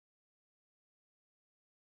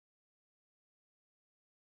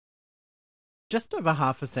Just over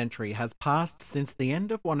half a century has passed since the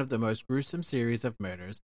end of one of the most gruesome series of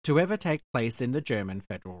murders to ever take place in the German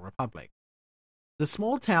Federal Republic. The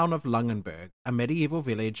small town of Langenberg, a medieval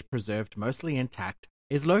village preserved mostly intact,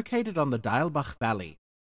 is located on the Deilbach Valley.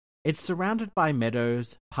 It's surrounded by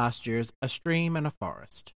meadows, pastures, a stream, and a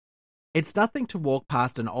forest. It's nothing to walk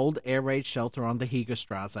past an old air raid shelter on the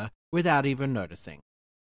Hegerstrasse without even noticing.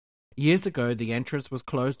 Years ago, the entrance was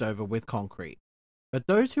closed over with concrete. But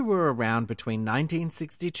those who were around between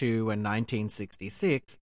 1962 and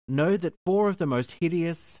 1966 know that 4 of the most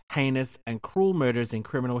hideous, heinous, and cruel murders in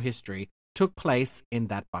criminal history took place in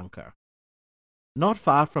that bunker. Not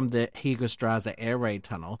far from the Hegerstrasse air raid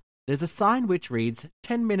tunnel, there's a sign which reads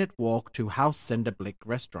 10-minute walk to Haus Senderblick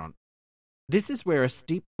restaurant. This is where a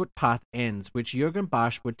steep footpath ends, which Jürgen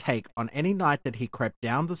Bartsch would take on any night that he crept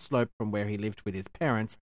down the slope from where he lived with his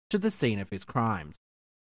parents to the scene of his crimes.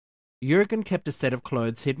 Jürgen kept a set of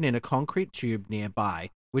clothes hidden in a concrete tube nearby,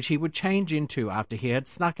 which he would change into after he had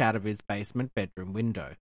snuck out of his basement bedroom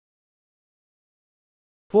window.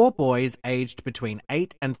 4 boys aged between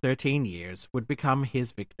 8 and 13 years would become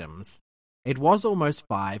his victims. It was almost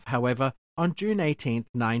 5, however, on June 18,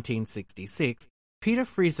 1966, Peter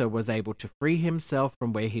Frieser was able to free himself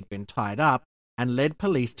from where he'd been tied up and led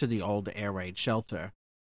police to the old air raid shelter.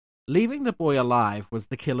 Leaving the boy alive was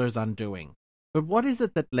the killer's undoing. But what is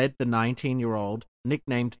it that led the 19-year-old,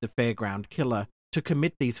 nicknamed the Fairground Killer, to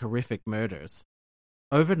commit these horrific murders?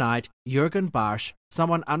 Overnight, Jürgen Bartsch,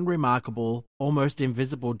 someone unremarkable, almost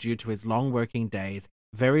invisible due to his long working days,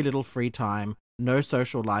 very little free time, no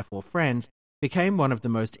social life or friends, became one of the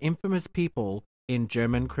most infamous people in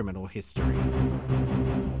German criminal history.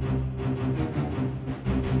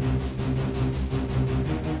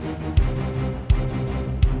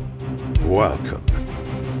 Welcome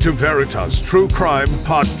to Veritas True Crime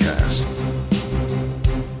Podcast.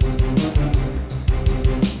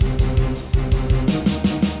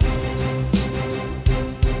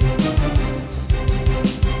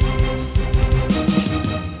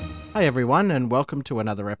 Hi everyone, and welcome to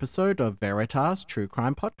another episode of Veritas True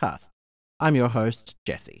Crime Podcast. I'm your host,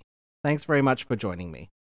 Jesse. Thanks very much for joining me.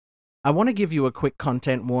 I want to give you a quick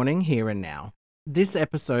content warning here and now. This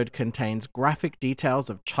episode contains graphic details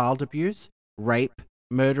of child abuse, rape,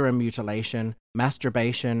 murder and mutilation,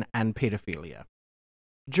 masturbation, and pedophilia.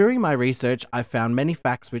 During my research, I found many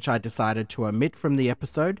facts which I decided to omit from the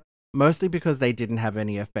episode, mostly because they didn't have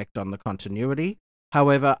any effect on the continuity.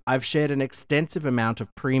 However, I've shared an extensive amount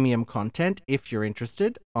of premium content, if you're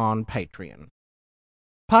interested, on Patreon.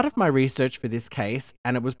 Part of my research for this case,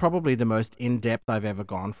 and it was probably the most in-depth I've ever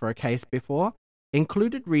gone for a case before,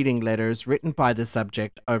 included reading letters written by the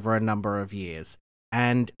subject over a number of years,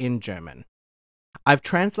 and in German. I've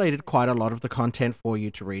translated quite a lot of the content for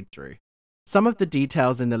you to read through. Some of the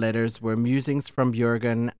details in the letters were musings from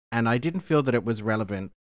Jürgen, and I didn't feel that it was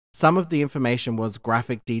relevant. Some of the information was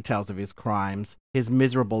graphic details of his crimes, his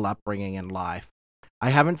miserable upbringing and life.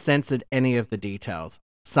 I haven't censored any of the details.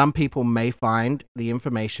 Some people may find the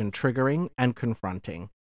information triggering and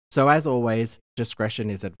confronting. So as always,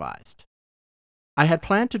 discretion is advised. I had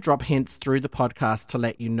planned to drop hints through the podcast to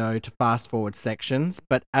let you know to fast forward sections,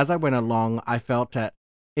 but as I went along, I felt that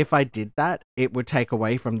if I did that, it would take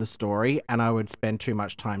away from the story and I would spend too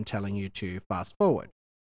much time telling you to fast forward.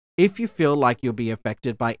 If you feel like you'll be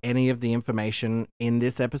affected by any of the information in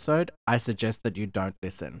this episode, I suggest that you don't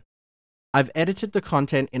listen. I've edited the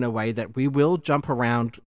content in a way that we will jump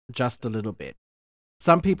around just a little bit.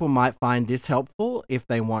 Some people might find this helpful if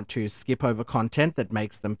they want to skip over content that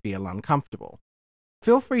makes them feel uncomfortable.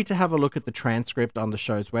 Feel free to have a look at the transcript on the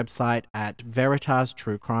show's website at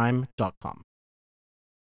veritastruecrime.com.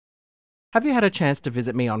 Have you had a chance to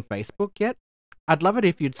visit me on Facebook yet? I'd love it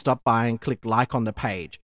if you'd stop by and click like on the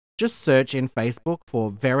page. Just search in Facebook for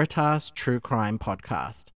Veritas True Crime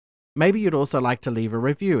Podcast. Maybe you'd also like to leave a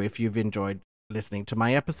review if you've enjoyed listening to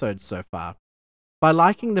my episodes so far. By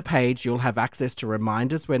liking the page, you'll have access to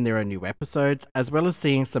reminders when there are new episodes, as well as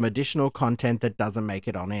seeing some additional content that doesn't make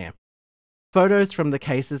it on air. Photos from the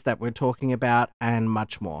cases that we're talking about, and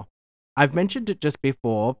much more. I've mentioned it just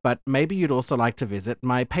before, but maybe you'd also like to visit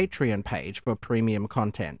my Patreon page for premium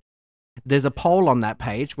content. There's a poll on that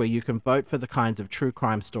page where you can vote for the kinds of true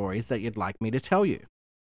crime stories that you'd like me to tell you.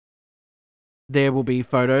 There will be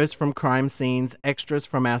photos from crime scenes, extras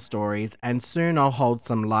from our stories, and soon I'll hold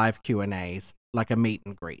some live Q&As, like a meet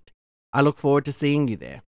and greet. I look forward to seeing you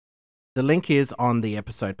there. The link is on the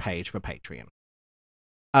episode page for Patreon.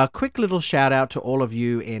 A quick little shout out to all of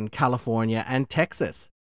you in California and Texas.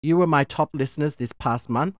 You were my top listeners this past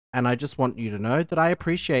month, and I just want you to know that I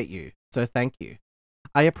appreciate you, so thank you.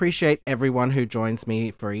 I appreciate everyone who joins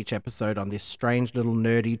me for each episode on this strange little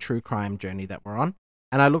nerdy true crime journey that we're on,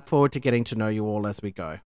 and I look forward to getting to know you all as we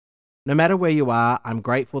go. No matter where you are, I'm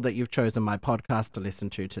grateful that you've chosen my podcast to listen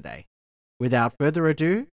to today. Without further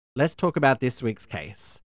ado, let's talk about this week's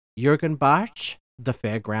case. Jürgen Bartsch, the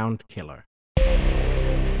Fairground Killer.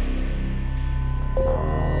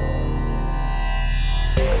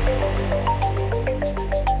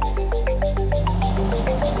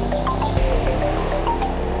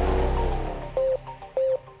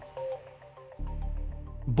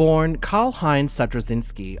 Born Karl-Heinz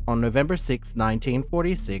Sadrzinski on November 6,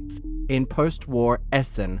 1946, in post-war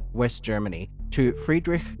Essen, West Germany, to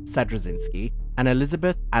Friedrich Sadrzinski and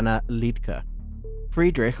Elisabeth Anna Liedtke.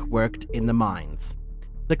 Friedrich worked in the mines.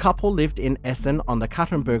 The couple lived in Essen on the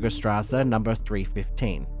Kattenberger Straße, number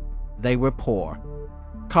 315. They were poor.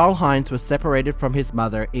 Karl-Heinz was separated from his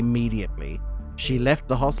mother immediately. She left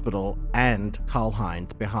the hospital and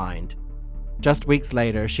Karl-Heinz behind. Just weeks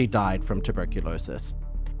later, she died from tuberculosis.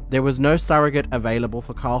 There was no surrogate available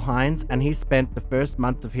for Karl-Heinz, and he spent the first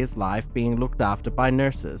months of his life being looked after by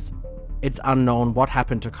nurses. It's unknown what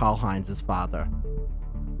happened to Karl-Heinz's father.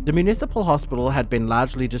 The municipal hospital had been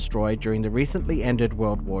largely destroyed during the recently ended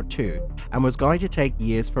World War II and was going to take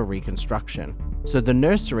years for reconstruction, so the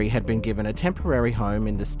nursery had been given a temporary home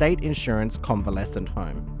in the state insurance convalescent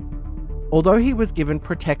home. Although he was given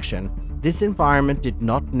protection, this environment did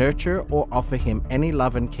not nurture or offer him any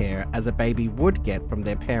love and care as a baby would get from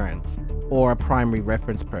their parents or a primary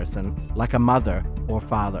reference person like a mother or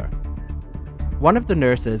father. One of the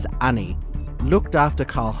nurses, Annie, looked after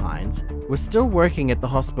Karl-Heinz, was still working at the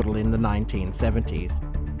hospital in the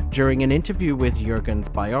 1970s. During an interview with Jürgen's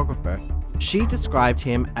biographer, she described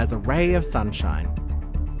him as a ray of sunshine.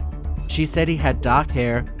 She said he had dark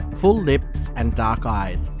hair, full lips, and dark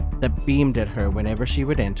eyes that beamed at her whenever she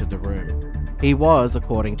would enter the room. He was,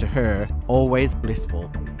 according to her, always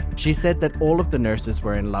blissful. She said that all of the nurses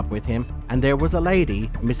were in love with him, and there was a lady,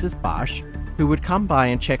 Mrs. Bartsch, who would come by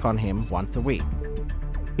and check on him once a week.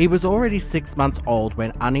 He was already 6 months old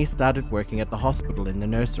when Annie started working at the hospital in the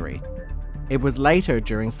nursery. It was later,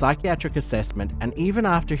 during psychiatric assessment and even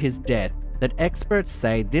after his death, that experts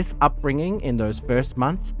say this upbringing in those first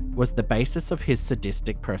months was the basis of his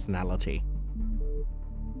sadistic personality.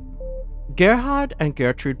 Gerhard and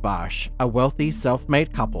Gertrude Bartsch, a wealthy,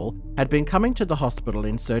 self-made couple, had been coming to the hospital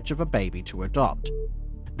in search of a baby to adopt.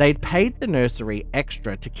 They'd paid the nursery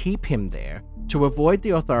extra to keep him there to avoid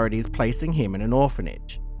the authorities placing him in an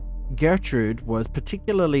orphanage. Gertrude was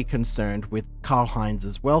particularly concerned with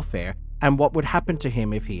Karl-Heinz's welfare and what would happen to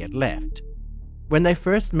him if he had left. When they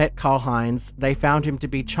first met Karl-Heinz, they found him to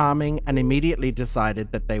be charming and immediately decided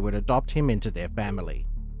that they would adopt him into their family.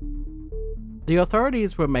 The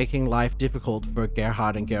authorities were making life difficult for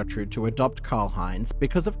Gerhard and Gertrude to adopt Karl-Heinz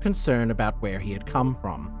because of concern about where he had come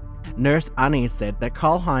from. Nurse Annie said that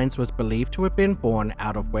Karl-Heinz was believed to have been born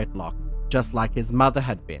out of wedlock, just like his mother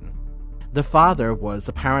had been. The father was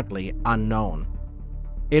apparently unknown.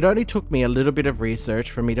 It only took me a little bit of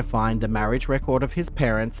research for me to find the marriage record of his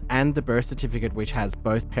parents and the birth certificate which has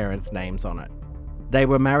both parents' names on it. They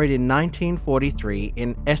were married in 1943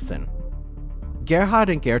 in Essen. Gerhard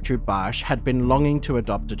and Gertrude Bartsch had been longing to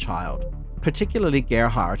adopt a child, particularly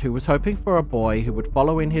Gerhard, who was hoping for a boy who would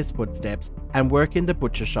follow in his footsteps and work in the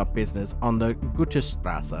butcher shop business on the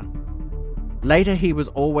Gutterstrasse. Later, he was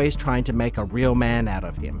always trying to make a real man out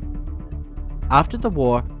of him. After the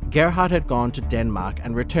war, Gerhard had gone to Denmark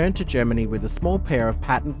and returned to Germany with a small pair of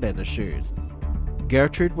patent leather shoes.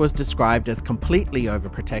 Gertrude was described as completely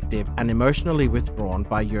overprotective and emotionally withdrawn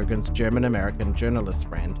by Jürgen's German-American journalist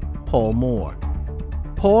friend, Paul Moore.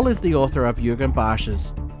 Paul is the author of Jürgen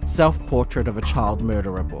Bartsch's Self-Portrait of a Child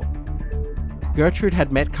Murderer book. Gertrude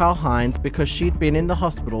had met Karl-Heinz because she'd been in the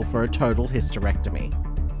hospital for a total hysterectomy.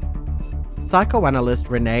 Psychoanalyst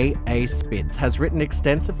Renee A. Spitz has written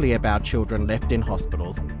extensively about children left in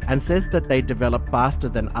hospitals and says that they develop faster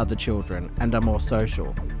than other children and are more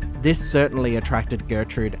social. This certainly attracted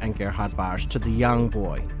Gertrude and Gerhard Bartsch to the young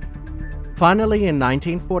boy. Finally, in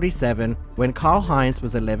 1947, when Karl-Heinz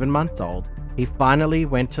was 11 months old, he finally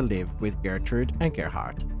went to live with Gertrude and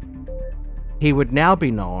Gerhard. He would now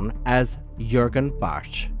be known as Jürgen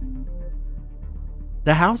Bartsch.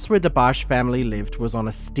 The house where the Bartsch family lived was on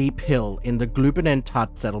a steep hill in the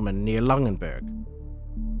Glubenentat settlement near Langenberg.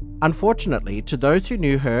 Unfortunately, to those who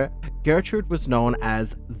knew her, Gertrude was known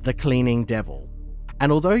as the Cleaning Devil.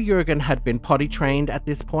 And although Jürgen had been potty trained at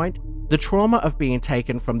this point, the trauma of being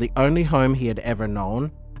taken from the only home he had ever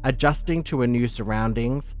known, adjusting to a new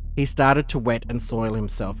surroundings, he started to wet and soil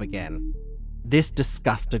himself again. This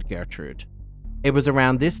disgusted Gertrude. It was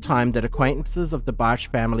around this time that acquaintances of the Bartsch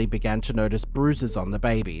family began to notice bruises on the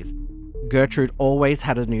babies. Gertrude always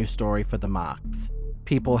had a new story for the marks.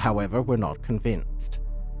 People, however, were not convinced.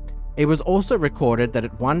 It was also recorded that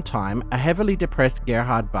at one time, a heavily depressed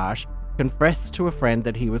Gerhard Bartsch confessed to a friend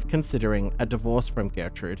that he was considering a divorce from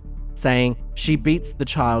Gertrude, saying, "She beats the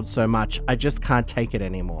child so much, I just can't take it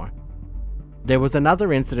anymore." There was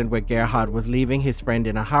another incident where Gerhard was leaving his friend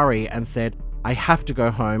in a hurry and said, "I have to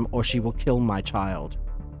go home or she will kill my child."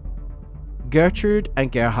 Gertrude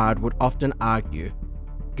and Gerhard would often argue.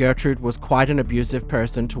 Gertrude was quite an abusive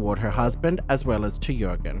person toward her husband as well as to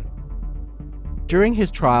Jürgen. During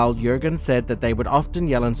his trial, Jürgen said that they would often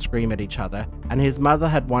yell and scream at each other, and his mother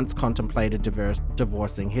had once contemplated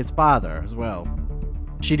divorcing his father as well.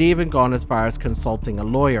 She'd even gone as far as consulting a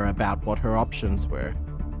lawyer about what her options were.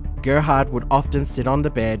 Gerhard would often sit on the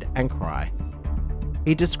bed and cry.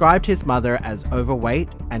 He described his mother as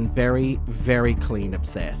overweight and very, very clean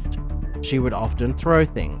obsessed. She would often throw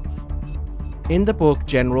things. In the book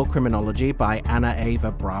General Criminology by Anna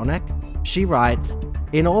Eva Brauneck, she writes,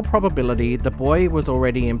 "In all probability, the boy was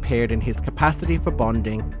already impaired in his capacity for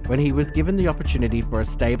bonding when he was given the opportunity for a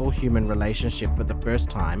stable human relationship for the first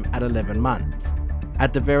time at 11 months.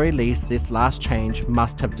 At the very least, this last change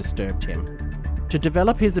must have disturbed him. To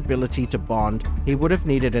develop his ability to bond, he would have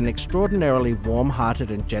needed an extraordinarily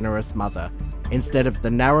warm-hearted and generous mother, instead of the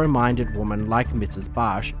narrow-minded woman like Mrs.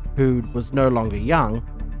 Bartsch, who was no longer young,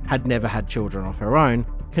 had never had children of her own,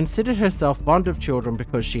 considered herself fond of children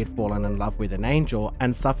because she had fallen in love with an angel,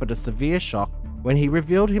 and suffered a severe shock when he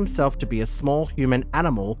revealed himself to be a small human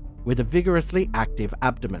animal with a vigorously active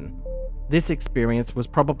abdomen. This experience was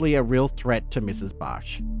probably a real threat to Mrs.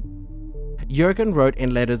 Bartsch." Jürgen wrote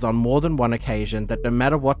in letters on more than one occasion that no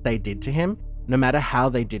matter what they did to him, no matter how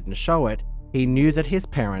they didn't show it, he knew that his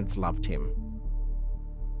parents loved him.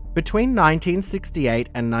 Between 1968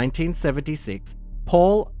 and 1976,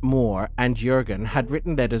 Paul Moore and Jürgen had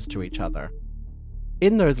written letters to each other.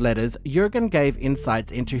 In those letters, Jürgen gave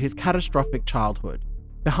insights into his catastrophic childhood.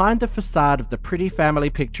 Behind the facade of the pretty family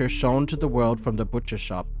picture shown to the world from the butcher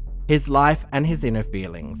shop, his life and his inner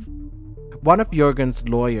feelings. One of Jürgen's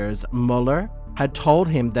lawyers, Muller, had told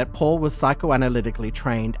him that Paul was psychoanalytically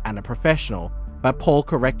trained and a professional, but Paul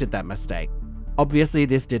corrected that mistake. Obviously,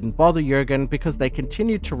 this didn't bother Jürgen because they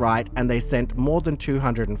continued to write and they sent more than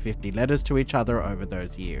 250 letters to each other over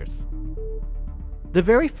those years. The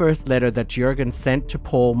very first letter that Jürgen sent to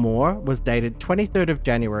Paul Moore was dated 23rd of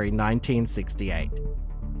January 1968.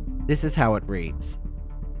 This is how it reads.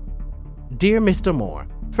 "Dear Mr. Moore,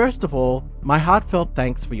 first of all, my heartfelt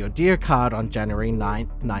thanks for your dear card on January 9,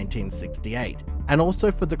 1968, and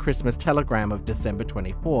also for the Christmas telegram of December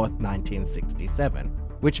 24th, 1967,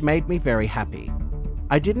 which made me very happy.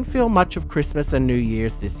 I didn't feel much of Christmas and New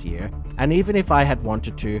Year's this year, and even if I had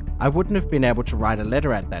wanted to, I wouldn't have been able to write a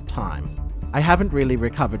letter at that time. I haven't really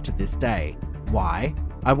recovered to this day. Why?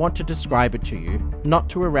 I want to describe it to you, not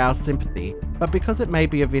to arouse sympathy, but because it may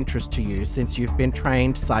be of interest to you since you've been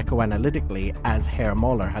trained psychoanalytically, as Herr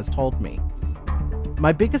Moller has told me.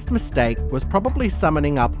 My biggest mistake was probably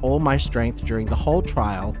summoning up all my strength during the whole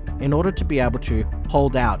trial in order to be able to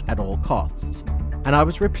hold out at all costs. And I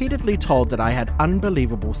was repeatedly told that I had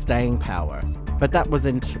unbelievable staying power, but that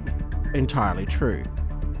wasn't entirely true.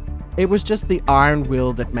 It was just the iron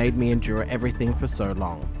will that made me endure everything for so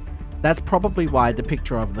long. That's probably why the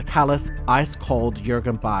picture of the callous, ice-cold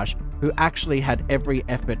Jürgen Bartsch, who actually had every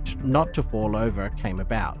effort not to fall over, came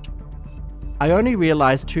about. I only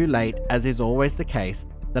realized too late, as is always the case,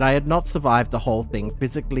 that I had not survived the whole thing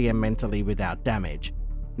physically and mentally without damage.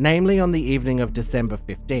 Namely, on the evening of December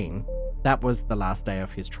 15, that was the last day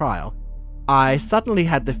of his trial, I suddenly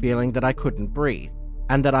had the feeling that I couldn't breathe,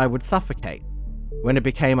 and that I would suffocate. When it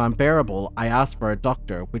became unbearable, I asked for a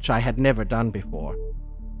doctor, which I had never done before.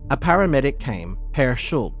 A paramedic came, Herr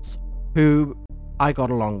Schultz, who I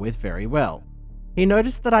got along with very well. He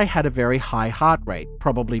noticed that I had a very high heart rate,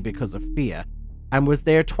 probably because of fear, and was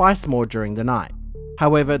there twice more during the night.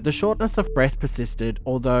 However, the shortness of breath persisted,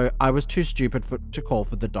 although I was too stupid to call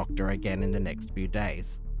for the doctor again in the next few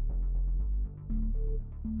days.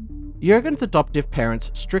 Jürgen's adoptive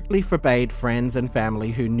parents strictly forbade friends and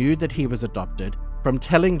family who knew that he was adopted from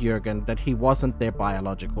telling Jürgen that he wasn't their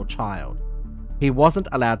biological child. He wasn't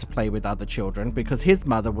allowed to play with other children because his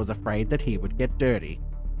mother was afraid that he would get dirty.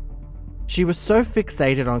 She was so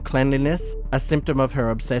fixated on cleanliness, a symptom of her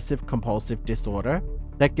obsessive-compulsive disorder,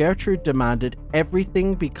 that Gertrude demanded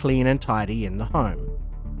everything be clean and tidy in the home.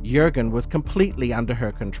 Jürgen was completely under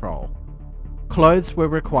her control. Clothes were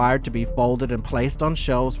required to be folded and placed on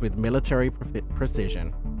shelves with military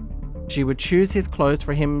precision. She would choose his clothes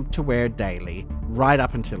for him to wear daily, right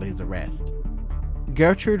up until his arrest.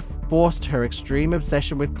 Gertrude forced her extreme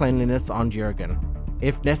obsession with cleanliness on Jürgen.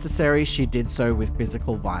 If necessary, she did so with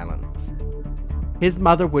physical violence. His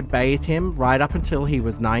mother would bathe him right up until he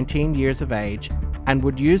was 19 years of age and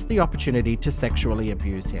would use the opportunity to sexually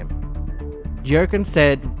abuse him. Jürgen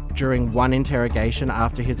said during one interrogation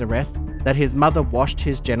after his arrest that his mother washed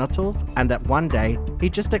his genitals and that one day he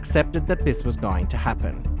just accepted that this was going to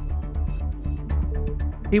happen.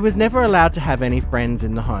 He was never allowed to have any friends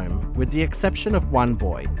in the home, with the exception of one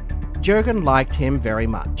boy. Jürgen liked him very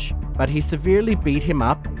much, but he severely beat him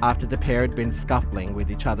up after the pair had been scuffling with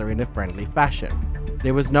each other in a friendly fashion.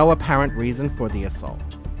 There was no apparent reason for the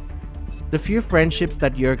assault. The few friendships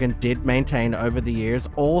that Jürgen did maintain over the years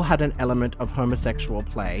all had an element of homosexual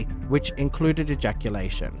play, which included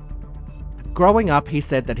ejaculation. Growing up, he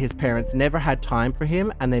said that his parents never had time for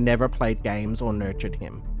him and they never played games or nurtured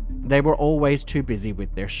him. They were always too busy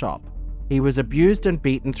with their shop. He was abused and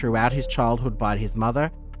beaten throughout his childhood by his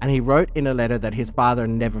mother, and he wrote in a letter that his father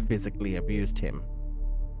never physically abused him.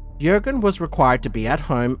 Jürgen was required to be at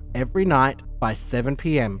home every night by 7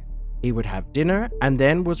 p.m. He would have dinner and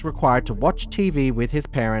then was required to watch TV with his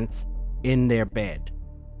parents in their bed.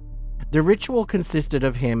 The ritual consisted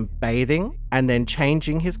of him bathing and then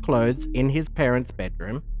changing his clothes in his parents'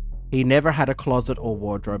 bedroom. He never had a closet or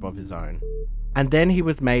wardrobe of his own. And then he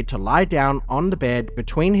was made to lie down on the bed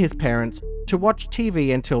between his parents to watch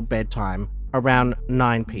TV until bedtime around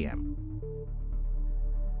 9 p.m.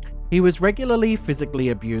 He was regularly physically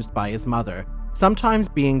abused by his mother, sometimes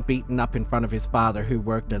being beaten up in front of his father, who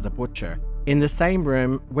worked as a butcher, in the same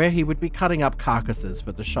room where he would be cutting up carcasses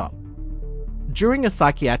for the shop. During a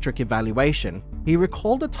psychiatric evaluation, he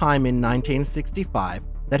recalled a time in 1965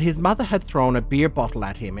 that his mother had thrown a beer bottle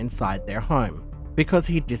at him inside their home because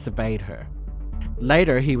he disobeyed her.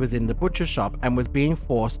 Later, he was in the butcher shop and was being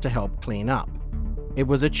forced to help clean up. It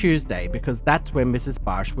was a Tuesday because that's when Mrs.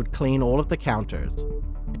 Bartsch would clean all of the counters.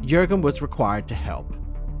 Jürgen was required to help.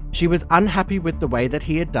 She was unhappy with the way that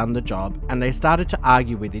he had done the job, and they started to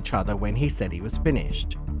argue with each other when he said he was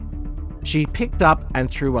finished. She picked up and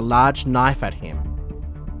threw a large knife at him.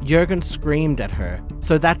 Jürgen screamed at her,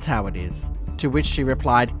 "So that's how it is," to which she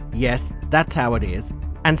replied, "Yes, that's how it is,"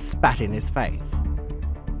 and spat in his face.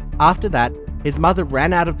 After that, his mother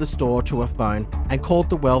ran out of the store to a phone and called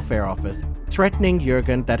the welfare office, threatening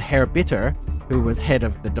Jürgen that Herr Bitter, who was head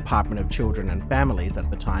of the Department of Children and Families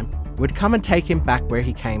at the time, would come and take him back where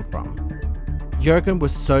he came from. Jürgen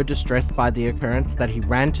was so distressed by the occurrence that he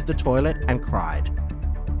ran to the toilet and cried.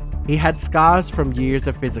 He had scars from years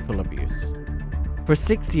of physical abuse. For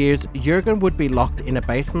 6 years, Jürgen would be locked in a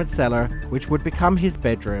basement cellar, which would become his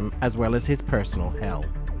bedroom as well as his personal hell.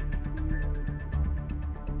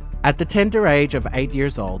 At the tender age of 8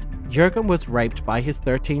 years old, Jürgen was raped by his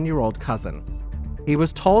 13-year-old cousin. He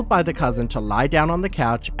was told by the cousin to lie down on the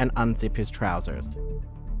couch and unzip his trousers.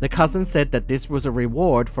 The cousin said that this was a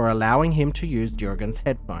reward for allowing him to use Jürgen's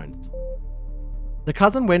headphones. The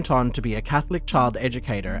cousin went on to be a Catholic child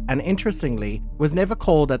educator and, interestingly, was never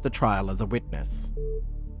called at the trial as a witness.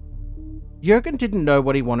 Jürgen didn't know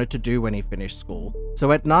what he wanted to do when he finished school,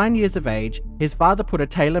 so at 9 years of age, his father put a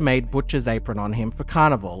tailor-made butcher's apron on him for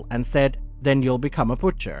carnival and said, "Then you'll become a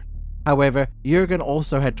butcher." However, Jürgen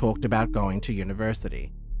also had talked about going to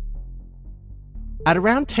university. At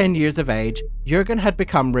around 10 years of age, Jürgen had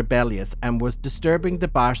become rebellious and was disturbing the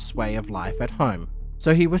Bartsch's way of life at home,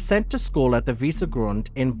 so he was sent to school at the Fairground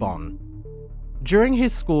in Bonn. During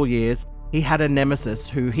his school years, he had a nemesis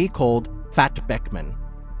who he called Fat Beckman.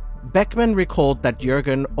 Beckman recalled that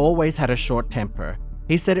Jürgen always had a short temper.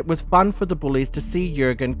 He said it was fun for the bullies to see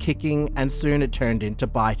Jürgen kicking, and soon it turned into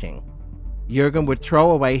biting. Jürgen would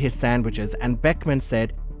throw away his sandwiches, and Beckman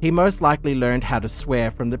said he most likely learned how to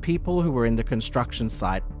swear from the people who were in the construction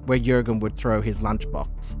site where Jürgen would throw his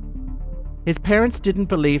lunchbox. His parents didn't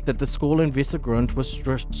believe that the school in Fairground was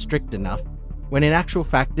strict enough, when in actual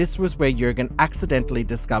fact this was where Jürgen accidentally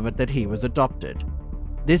discovered that he was adopted.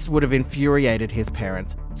 This would have infuriated his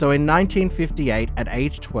parents, so in 1958, at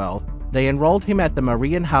age 12, they enrolled him at the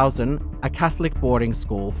Marienhausen, a Catholic boarding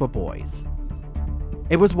school for boys.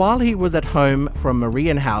 It was while he was at home from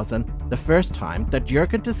Marienhausen the first time that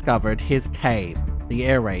Jürgen discovered his cave, the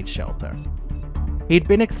air raid shelter. He'd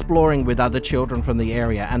been exploring with other children from the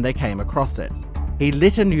area and they came across it. He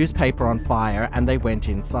lit a newspaper on fire and they went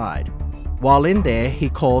inside. While in there, he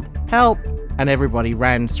called, "Help!" and everybody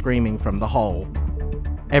ran screaming from the hole.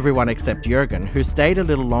 Everyone except Jürgen, who stayed a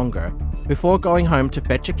little longer, before going home to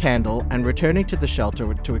fetch a candle and returning to the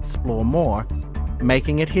shelter to explore more,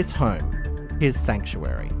 making it his home, his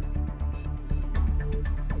sanctuary.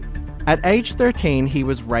 At age 13, he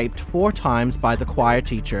was raped 4 times by the choir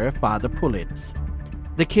teacher, Father Pulitz.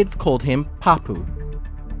 The kids called him Papu.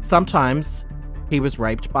 Sometimes he was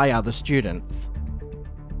raped by other students.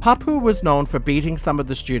 Papu was known for beating some of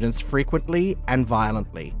the students frequently and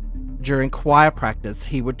violently. During choir practice,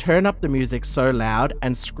 he would turn up the music so loud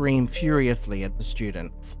and scream furiously at the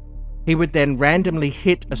students. He would then randomly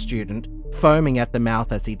hit a student, foaming at the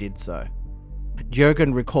mouth as he did so.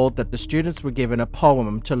 Jürgen recalled that the students were given a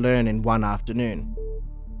poem to learn in one afternoon.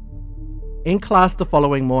 In class the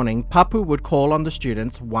following morning, Papu would call on the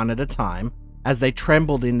students one at a time as they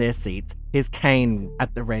trembled in their seats, his cane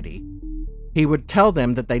at the ready. He would tell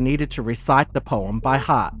them that they needed to recite the poem by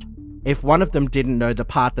heart. If one of them didn't know the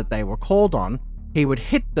part that they were called on, he would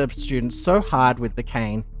hit the student so hard with the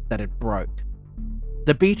cane that it broke.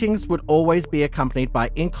 The beatings would always be accompanied by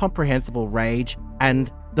incomprehensible rage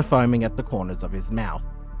and the foaming at the corners of his mouth.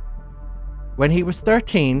 When he was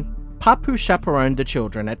 13, Papu chaperoned the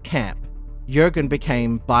children at camp. Jürgen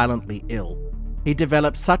became violently ill. He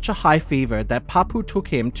developed such a high fever that Papu took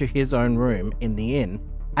him to his own room in the inn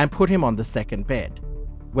and put him on the second bed.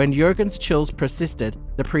 When Jürgen's chills persisted,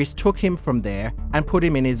 the priest took him from there and put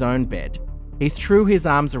him in his own bed. He threw his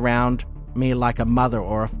arms around me like a mother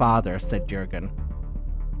or a father, said Jürgen.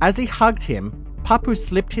 As he hugged him, Papu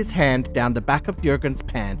slipped his hand down the back of Jürgen's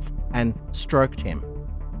pants and stroked him.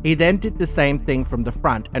 He then did the same thing from the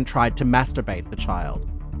front and tried to masturbate the child.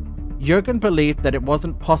 Jürgen believed that it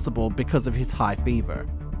wasn't possible because of his high fever.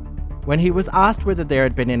 When he was asked whether there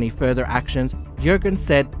had been any further actions, Jürgen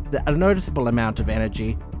said that a noticeable amount of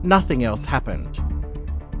energy, nothing else happened.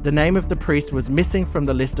 The name of the priest was missing from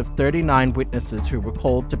the list of 39 witnesses who were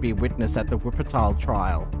called to be witness at the Wuppertal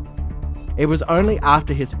trial. It was only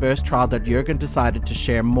after his first trial that Jürgen decided to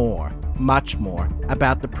share more, much more,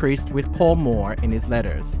 about the priest with Paul Moore in his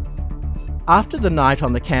letters. After the night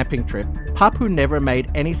on the camping trip, Papu never made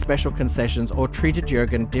any special concessions or treated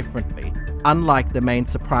Jürgen differently, unlike the main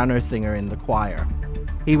soprano singer in the choir.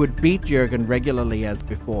 He would beat Jürgen regularly as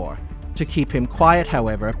before. To keep him quiet,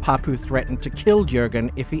 however, Papu threatened to kill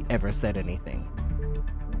Jürgen if he ever said anything.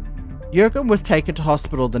 Jürgen was taken to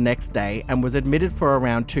hospital the next day and was admitted for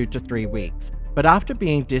around 2 to 3 weeks, but after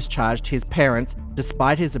being discharged, his parents,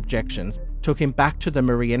 despite his objections, took him back to the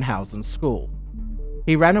Marienhausen school.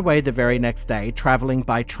 He ran away the very next day, traveling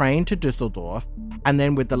by train to Düsseldorf, and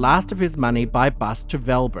then with the last of his money by bus to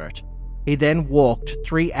Velbert. He then walked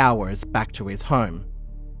 3 hours back to his home.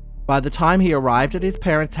 By the time he arrived at his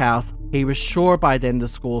parents' house, he was sure by then the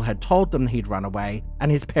school had told them he'd run away,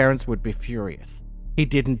 and his parents would be furious. He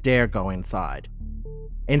didn't dare go inside.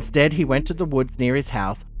 Instead, he went to the woods near his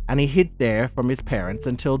house, and he hid there from his parents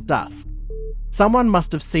until dusk. Someone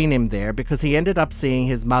must have seen him there because he ended up seeing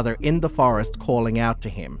his mother in the forest calling out to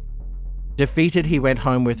him. Defeated, he went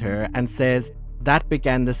home with her and says that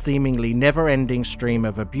began the seemingly never-ending stream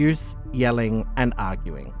of abuse, yelling, and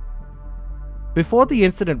arguing. Before the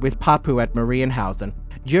incident with Papu at Marienhausen,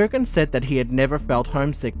 Jürgen said that he had never felt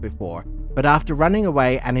homesick before, but after running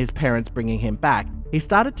away and his parents bringing him back, he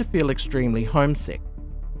started to feel extremely homesick.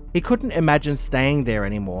 He couldn't imagine staying there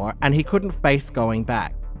anymore, and he couldn't face going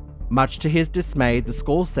back. Much to his dismay, the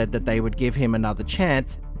school said that they would give him another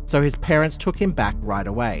chance, so his parents took him back right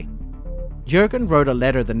away. Jürgen wrote a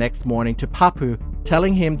letter the next morning to Papu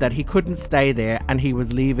telling him that he couldn't stay there and he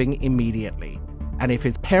was leaving immediately, and if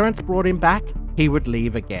his parents brought him back, he would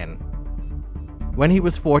leave again. When he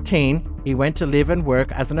was 14, he went to live and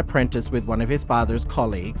work as an apprentice with one of his father's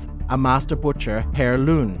colleagues, a master butcher, Herr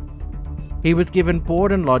Lühn. He was given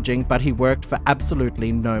board and lodging, but he worked for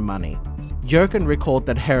absolutely no money. Jürgen recalled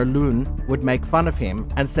that Herr Lühn would make fun of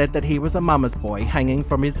him and said that he was a mama's boy hanging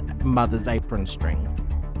from his mother's apron strings.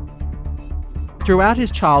 Throughout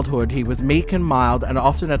his childhood, he was meek and mild and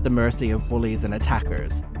often at the mercy of bullies and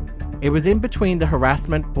attackers. It was in between the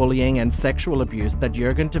harassment, bullying, and sexual abuse that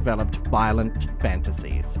Jürgen developed violent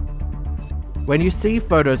fantasies. When you see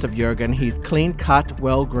photos of Jürgen, he's clean-cut,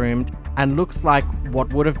 well-groomed, and looks like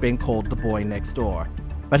what would have been called the boy next door.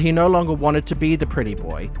 But he no longer wanted to be the pretty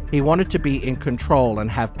boy. He wanted to be in control and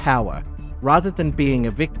have power, rather than being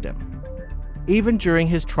a victim. Even during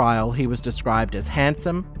his trial, he was described as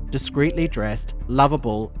handsome, discreetly dressed,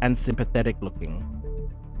 lovable, and sympathetic-looking.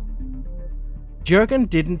 Jürgen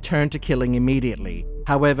didn't turn to killing immediately.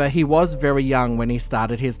 However, he was very young when he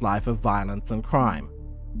started his life of violence and crime.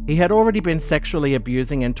 He had already been sexually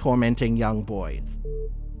abusing and tormenting young boys.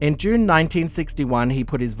 In June 1961, he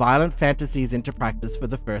put his violent fantasies into practice for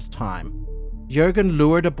the first time. Jürgen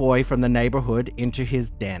lured a boy from the neighborhood into his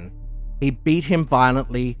den. He beat him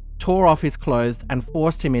violently, tore off his clothes, and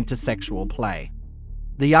forced him into sexual play.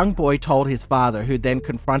 The young boy told his father, who then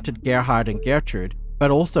confronted Gerhard and Gertrude,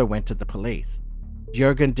 but also went to the police.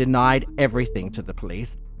 Jürgen denied everything to the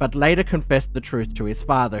police, but later confessed the truth to his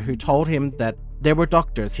father, who told him that there were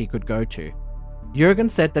doctors he could go to.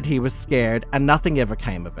 Jürgen said that he was scared and nothing ever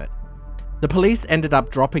came of it. The police ended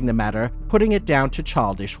up dropping the matter, putting it down to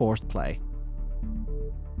childish horseplay.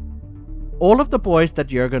 All of the boys that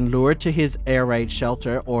Jürgen lured to his air raid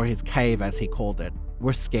shelter, or his cave as he called it,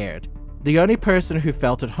 were scared. The only person who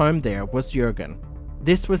felt at home there was Jürgen.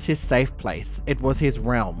 This was his safe place. It was his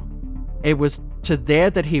realm. It was to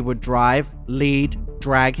there that he would drive, lead,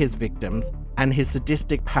 drag his victims, and his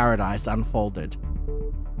sadistic paradise unfolded.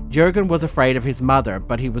 Jürgen was afraid of his mother,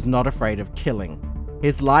 but he was not afraid of killing.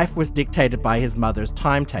 His life was dictated by his mother's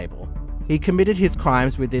timetable. He committed his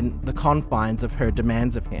crimes within the confines of her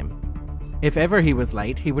demands of him. If ever he was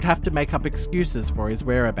late, he would have to make up excuses for his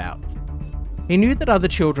whereabouts. He knew that other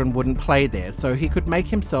children wouldn't play there, so he could make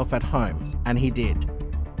himself at home, and he did.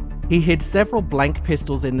 He hid several blank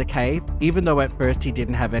pistols in the cave, even though at first he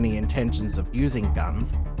didn't have any intentions of using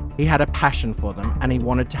guns. He had a passion for them, and he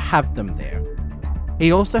wanted to have them there.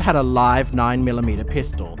 He also had a live 9mm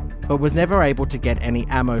pistol, but was never able to get any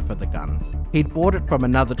ammo for the gun. He'd bought it from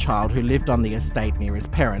another child who lived on the estate near his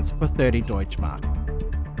parents for 30 Deutschmark.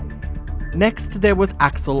 Next, there was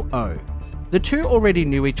Axel O. The two already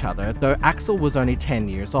knew each other, though Axel was only 10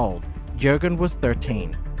 years old. Jürgen was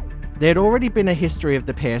 13. There had already been a history of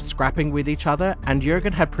the pair scrapping with each other, and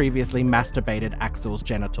Jürgen had previously masturbated Axel's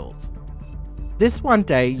genitals. This one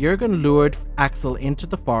day, Jürgen lured Axel into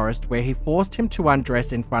the forest, where he forced him to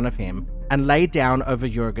undress in front of him and lay down over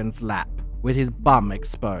Jürgen's lap, with his bum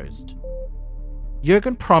exposed.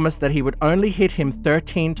 Jürgen promised that he would only hit him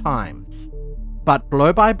 13 times. But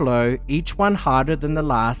blow by blow, each one harder than the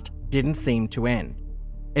last, didn't seem to end.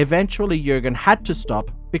 Eventually, Jürgen had to stop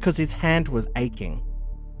because his hand was aching.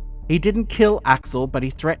 He didn't kill Axel, but he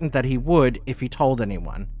threatened that he would if he told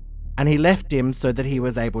anyone, and he left him so that he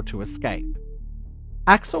was able to escape.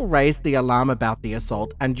 Axel raised the alarm about the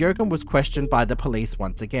assault, and Jürgen was questioned by the police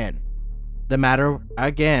once again. The matter,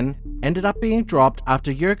 again, ended up being dropped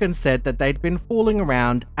after Jürgen said that they'd been fooling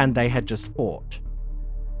around and they had just fought.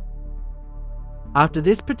 After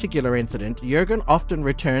this particular incident, Jürgen often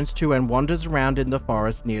returns to and wanders around in the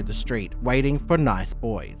forest near the street, waiting for nice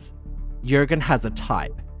boys. Jürgen has a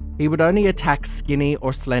type. He would only attack skinny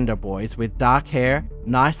or slender boys with dark hair,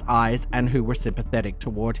 nice eyes, and who were sympathetic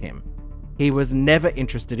toward him. He was never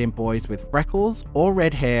interested in boys with freckles or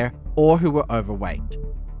red hair or who were overweight.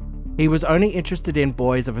 He was only interested in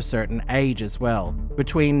boys of a certain age as well,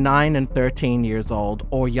 between 9 and 13 years old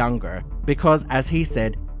or younger, because, as he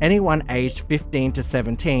said, anyone aged 15 to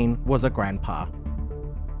 17 was a grandpa.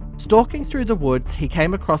 Stalking through the woods, he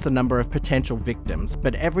came across a number of potential victims,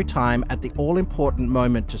 but every time at the all-important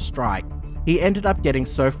moment to strike, he ended up getting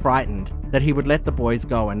so frightened that he would let the boys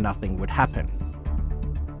go and nothing would happen.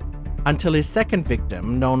 Until his second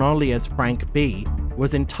victim, known only as Frank B.,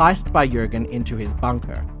 was enticed by Jürgen into his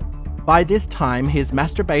bunker. By this time, his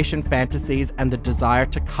masturbation fantasies and the desire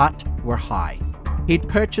to cut were high. He'd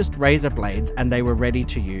purchased razor blades and they were ready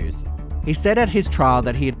to use. He said at his trial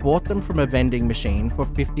that he had bought them from a vending machine for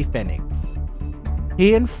 50 pfennigs.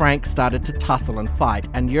 He and Frank started to tussle and fight,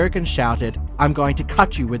 and Jürgen shouted, "I'm going to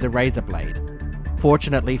cut you with a razor blade."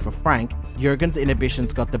 Fortunately for Frank, Jürgen's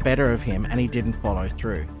inhibitions got the better of him and he didn't follow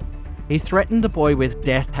through. He threatened the boy with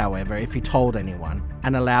death, however, if he told anyone,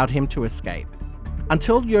 and allowed him to escape.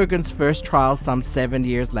 Until Jürgen's first trial some 7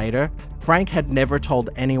 years later, Frank had never told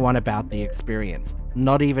anyone about the experience,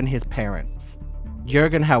 not even his parents.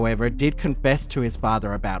 Jürgen, however, did confess to his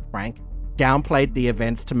father about Frank, downplayed the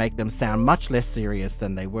events to make them sound much less serious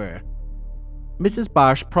than they were. Mrs.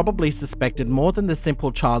 Bartsch probably suspected more than the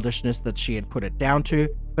simple childishness that she had put it down to,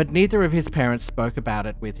 but neither of his parents spoke about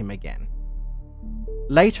it with him again.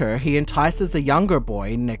 Later, he entices a younger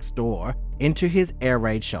boy next door into his air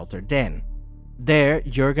raid shelter den. There,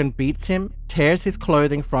 Jürgen beats him, tears his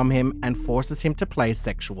clothing from him, and forces him to play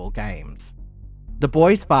sexual games. The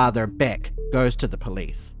boy's father, Beck, goes to the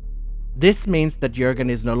police. This means that Jürgen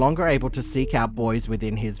is no longer able to seek out boys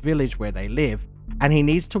within his village where they live, and he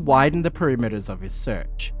needs to widen the perimeters of his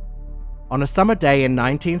search. On a summer day in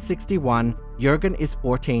 1961, Jürgen is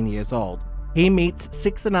 14 years old. He meets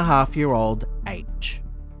 6.5-year-old H.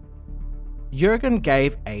 Jürgen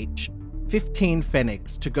gave H 15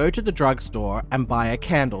 pfennigs to go to the drugstore and buy a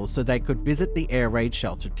candle so they could visit the air raid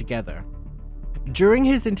shelter together. During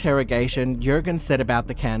his interrogation, Jürgen said about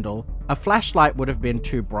the candle, "A flashlight would have been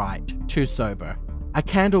too bright, too sober. A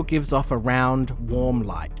candle gives off a round, warm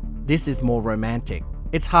light. This is more romantic.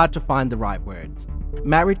 It's hard to find the right words.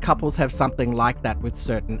 Married couples have something like that with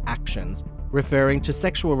certain actions, referring to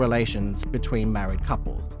sexual relations between married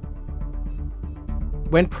couples.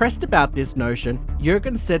 When pressed about this notion,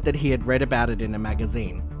 Jürgen said that he had read about it in a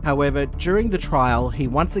magazine. However, during the trial, he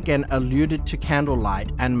once again alluded to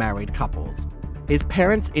candlelight and married couples. His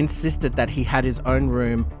parents insisted that he had his own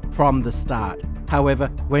room from the start. However,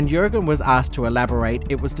 when Jürgen was asked to elaborate,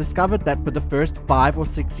 it was discovered that for the first 5 or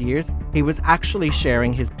 6 years, he was actually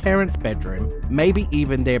sharing his parents' bedroom, maybe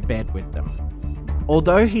even their bed with them.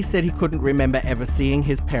 Although he said he couldn't remember ever seeing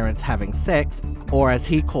his parents having sex, or as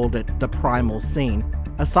he called it, the primal scene,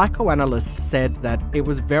 a psychoanalyst said that it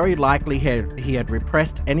was very likely he had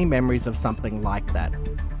repressed any memories of something like that.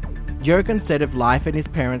 Jürgen said of life in his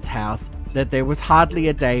parents' house that there was hardly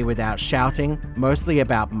a day without shouting, mostly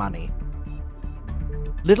about money.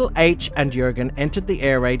 Little H and Jürgen entered the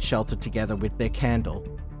air raid shelter together with their candle.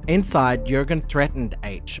 Inside, Jürgen threatened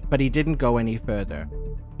H, but he didn't go any further.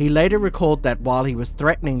 He later recalled that while he was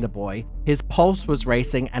threatening the boy, his pulse was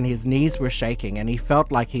racing and his knees were shaking and he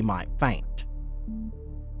felt like he might faint.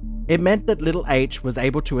 It meant that little H was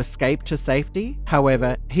able to escape to safety.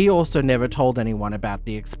 However, he also never told anyone about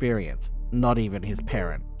the experience, not even his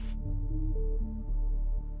parents.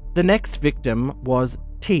 The next victim was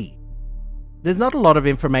T. There's not a lot of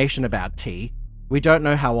information about T. We don't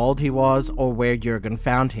know how old he was or where Jürgen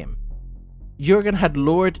found him. Jürgen had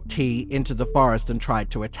lured T into the forest and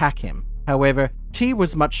tried to attack him. However, T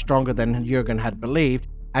was much stronger than Jürgen had believed,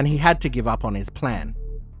 and he had to give up on his plan.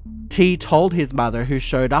 T told his mother, who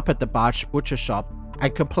showed up at the Bartsch butcher shop,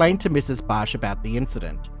 and complained to Mrs. Bartsch about the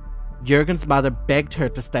incident. Jürgen's mother begged her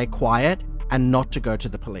to stay quiet and not to go to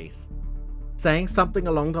the police, saying something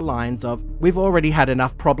along the lines of, "We've already had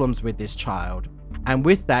enough problems with this child." And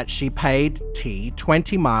with that, she paid T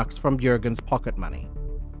 20 marks from Jürgen's pocket money.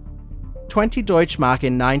 20 Deutschmark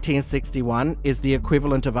in 1961 is the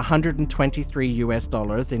equivalent of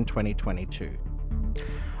 $123 in 2022.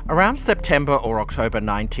 Around September or October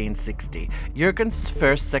 1960, Jürgen's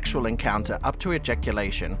first sexual encounter up to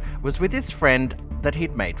ejaculation was with his friend that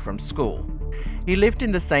he'd made from school. He lived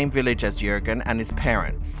in the same village as Jürgen and his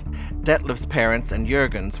parents. Detlef's parents and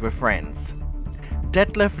Jürgen's were friends.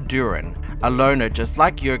 Detlef Düren, a loner just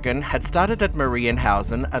like Jürgen, had started at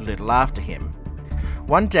Marienhausen a little after him.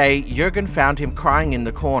 One day, Jürgen found him crying in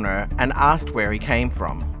the corner and asked where he came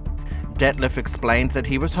from. Detlef explained that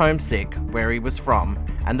he was homesick, where he was from,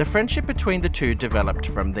 and the friendship between the two developed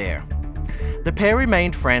from there. The pair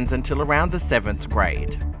remained friends until around the 7th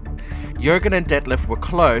grade. Jürgen and Detlef were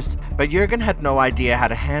close, but Jürgen had no idea how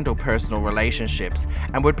to handle personal relationships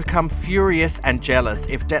and would become furious and jealous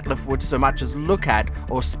if Detlef would so much as look at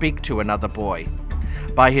or speak to another boy.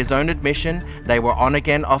 By his own admission, they were on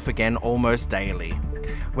again, off again almost daily.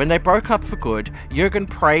 When they broke up for good, Jürgen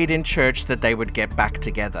prayed in church that they would get back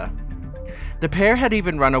together. The pair had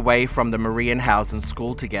even run away from the Marienhausen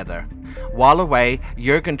school together. While away,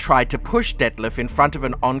 Jürgen tried to push Detlef in front of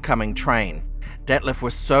an oncoming train. Detlef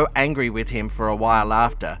was so angry with him for a while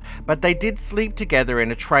after, but they did sleep together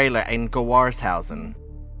in a trailer in Gewarshausen.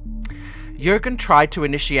 Jürgen tried to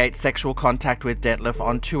initiate sexual contact with Detlef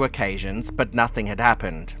on 2 occasions, but nothing had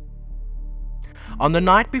happened. On the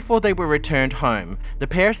night before they were returned home, the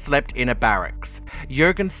pair slept in a barracks.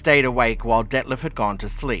 Jürgen stayed awake while Detlef had gone to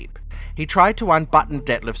sleep. He tried to unbutton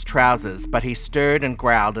Detlef's trousers, but he stirred and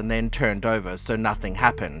growled and then turned over, so nothing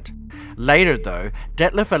happened. Later, though,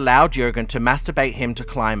 Detlef allowed Jürgen to masturbate him to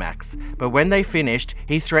climax, but when they finished,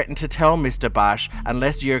 he threatened to tell Mr. Bartsch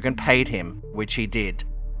unless Jürgen paid him, which he did.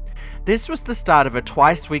 This was the start of a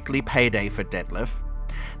twice-weekly payday for Detlef.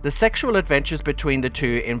 The sexual adventures between the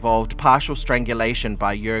two involved partial strangulation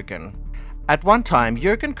by Jürgen. At one time,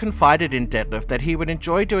 Jürgen confided in Detlef that he would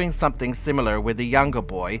enjoy doing something similar with a younger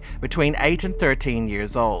boy between 8 and 13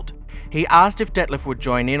 years old. He asked if Detlef would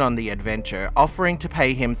join in on the adventure, offering to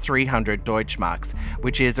pay him 300 Deutschmarks,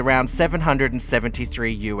 which is around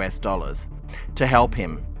 $773, to help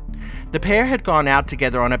him. The pair had gone out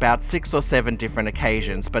together on about 6 or 7 different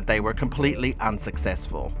occasions, but they were completely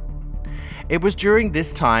unsuccessful. It was during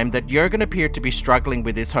this time that Jürgen appeared to be struggling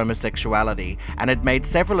with his homosexuality and had made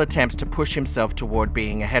several attempts to push himself toward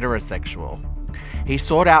being a heterosexual. He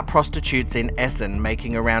sought out prostitutes in Essen,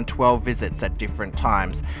 making around 12 visits at different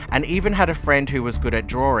times, and even had a friend who was good at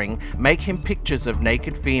drawing make him pictures of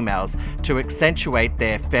naked females to accentuate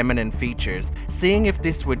their feminine features, seeing if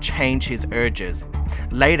this would change his urges.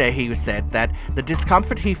 Later, he said that the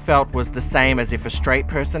discomfort he felt was the same as if a straight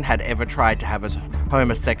person had ever tried to have a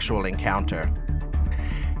homosexual encounter.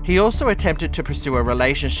 He also attempted to pursue a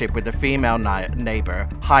relationship with a female neighbor,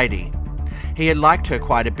 Heidi. He had liked her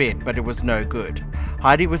quite a bit, but it was no good.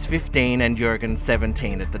 Heidi was 15 and Jürgen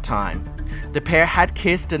 17 at the time. The pair had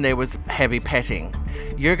kissed and there was heavy petting.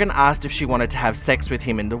 Jürgen asked if she wanted to have sex with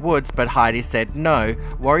him in the woods, but Heidi said no,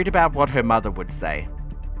 worried about what her mother would say.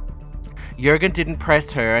 Jürgen didn't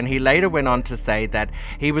press her, and he later went on to say that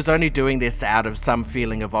he was only doing this out of some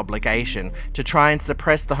feeling of obligation to try and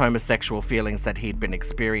suppress the homosexual feelings that he'd been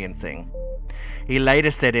experiencing. He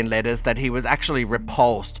later said in letters that he was actually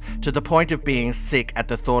repulsed to the point of being sick at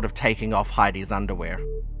the thought of taking off Heidi's underwear.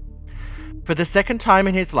 For the second time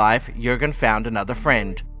in his life, Jürgen found another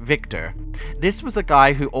friend, Victor. This was a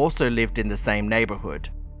guy who also lived in the same neighborhood.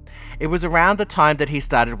 It was around the time that he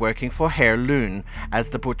started working for Herr Loon as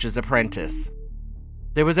the butcher's apprentice.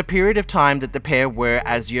 There was a period of time that the pair were,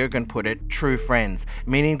 as Jürgen put it, true friends,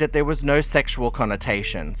 meaning that there was no sexual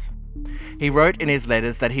connotations. He wrote in his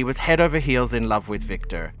letters that he was head over heels in love with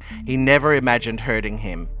Victor. He never imagined hurting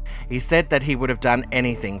him. He said that he would have done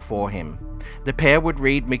anything for him. The pair would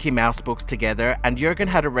read Mickey Mouse books together, and Jürgen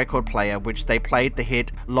had a record player which they played the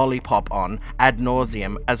hit Lollipop on ad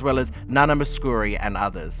nauseum, as well as Nana Muscuri and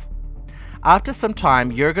others. After some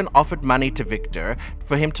time, Jürgen offered money to Victor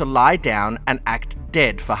for him to lie down and act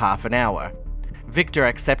dead for half an hour. Victor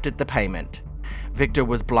accepted the payment. Victor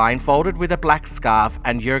was blindfolded with a black scarf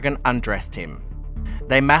and Jürgen undressed him.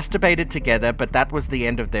 They masturbated together, but that was the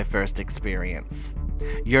end of their first experience.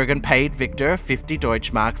 Jürgen paid Victor 50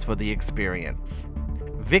 Deutschmarks for the experience.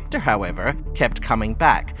 Victor, however, kept coming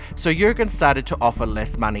back, so Jürgen started to offer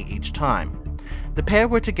less money each time. The pair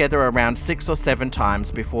were together around 6 or 7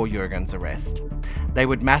 times before Jürgen's arrest. They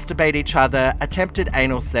would masturbate each other, attempted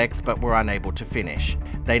anal sex, but were unable to finish.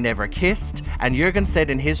 They never kissed, and Jürgen said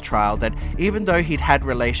in his trial that even though he'd had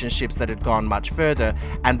relationships that had gone much further,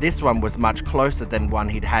 and this one was much closer than one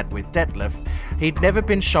he'd had with Detlef, he'd never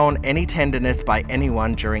been shown any tenderness by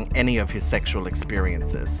anyone during any of his sexual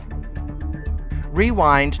experiences.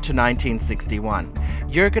 Rewind to 1961.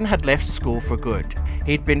 Jürgen had left school for good.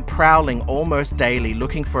 He'd been prowling almost daily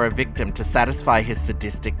looking for a victim to satisfy his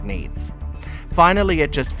sadistic needs. Finally,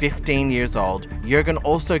 at just 15 years old, Jürgen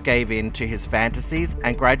also gave in to his fantasies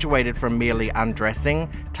and graduated from merely undressing,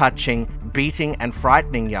 touching, beating, and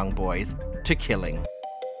frightening young boys to killing.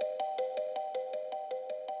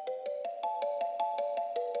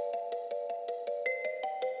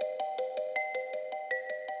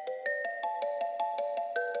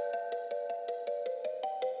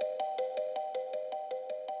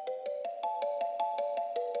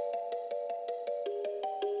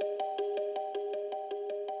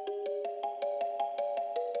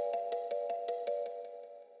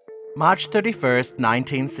 March 31st,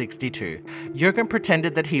 1962, Jürgen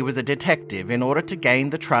pretended that he was a detective in order to gain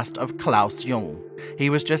the trust of Klaus Jung. He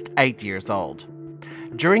was just 8 years old.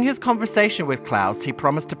 During his conversation with Klaus, he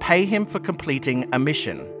promised to pay him for completing a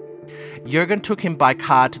mission. Jürgen took him by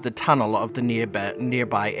car to the tunnel of the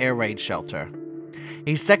nearby air raid shelter.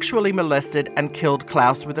 He sexually molested and killed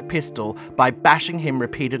Klaus with a pistol by bashing him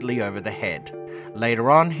repeatedly over the head. Later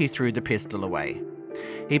on, he threw the pistol away.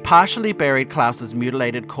 He partially buried Klaus's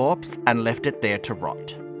mutilated corpse and left it there to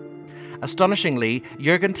rot. Astonishingly,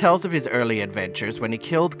 Jürgen tells of his early adventures when he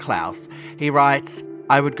killed Klaus. He writes,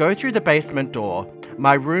 "I would go through the basement door.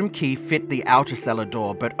 My room key fit the outer cellar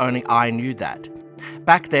door, but only I knew that.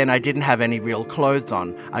 Back then, I didn't have any real clothes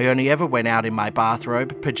on. I only ever went out in my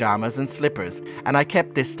bathrobe, pajamas, and slippers, and I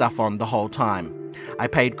kept this stuff on the whole time. I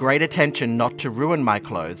paid great attention not to ruin my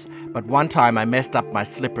clothes, but one time I messed up my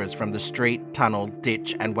slippers from the street, tunnel,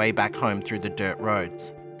 ditch, and way back home through the dirt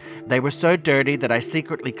roads. They were so dirty that I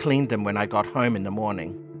secretly cleaned them when I got home in the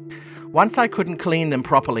morning. Once I couldn't clean them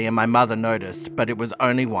properly and my mother noticed, but it was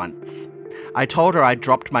only once. I told her I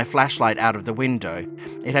dropped my flashlight out of the window.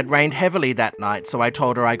 It had rained heavily that night, so I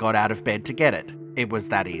told her I got out of bed to get it. It was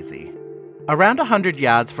that easy." Around 100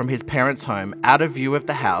 yards from his parents' home, out of view of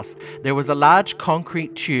the house, there was a large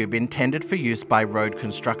concrete tube intended for use by road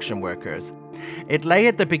construction workers. It lay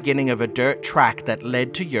at the beginning of a dirt track that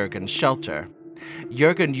led to Jürgen's shelter.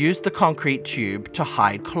 Jürgen used the concrete tube to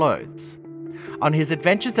hide clothes. On his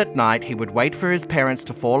adventures at night, he would wait for his parents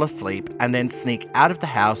to fall asleep and then sneak out of the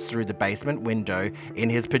house through the basement window in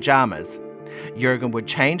his pajamas. Jürgen would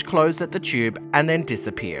change clothes at the tube and then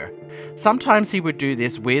disappear. Sometimes he would do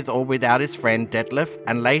this with or without his friend Detlef,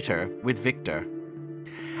 and later with Victor.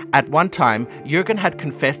 At one time, Jürgen had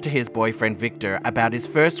confessed to his boyfriend Victor about his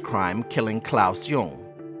first crime, killing Klaus Jung.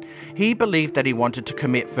 He believed that he wanted to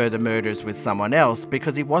commit further murders with someone else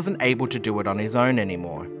because he wasn't able to do it on his own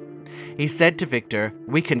anymore. He said to Victor,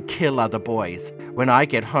 "We can kill other boys. When I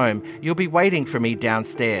get home, you'll be waiting for me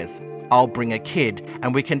downstairs. I'll bring a kid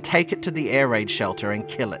and we can take it to the air raid shelter and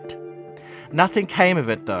kill it." Nothing came of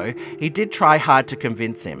it, though. He did try hard to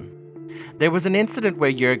convince him. There was an incident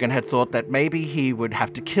where Jürgen had thought that maybe he would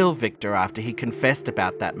have to kill Victor after he confessed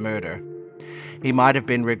about that murder. He might have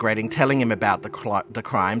been regretting telling him about the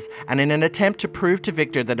crimes, and in an attempt to prove to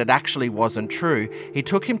Victor that it actually wasn't true, he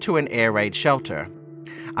took him to an air raid shelter.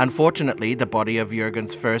 Unfortunately, the body of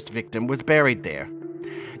Jürgen's first victim was buried there.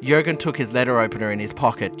 Jürgen took his letter opener in his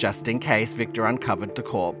pocket just in case Victor uncovered the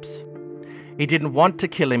corpse. He didn't want to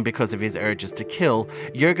kill him because of his urges to kill.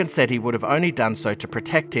 Jürgen said he would have only done so to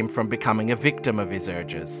protect him from becoming a victim of his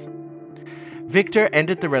urges. Victor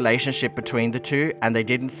ended the relationship between the two, and they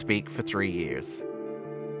didn't speak for 3 years.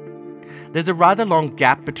 There's a rather long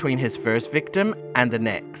gap between his first victim and the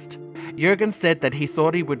next. Jürgen said that he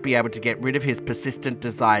thought he would be able to get rid of his persistent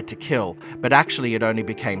desire to kill, but actually it only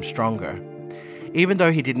became stronger. Even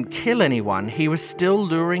though he didn't kill anyone, he was still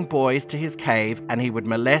luring boys to his cave, and he would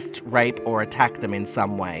molest, rape, or attack them in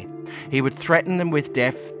some way. He would threaten them with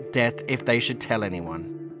death if they should tell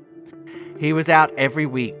anyone. He was out every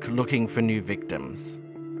week looking for new victims.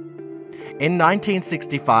 In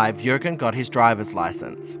 1965, Jürgen got his driver's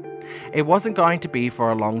license. It wasn't going to be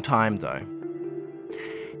for a long time, though.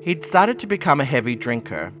 He'd started to become a heavy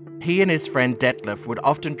drinker. He and his friend Detlef would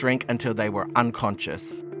often drink until they were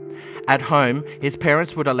unconscious. At home, his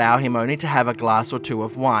parents would allow him only to have a glass or two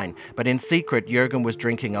of wine, but in secret, Jürgen was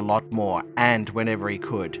drinking a lot more, and whenever he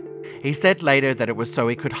could. He said later that it was so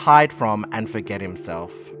he could hide from and forget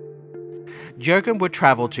himself. Jürgen would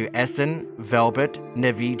travel to Essen, Velbert,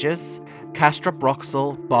 Neviges,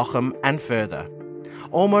 Castrop-Rauxel, Bochum, and further.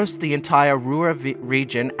 Almost the entire Ruhr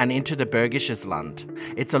region and into the Bergisches Land.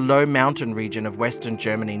 It's a low mountain region of western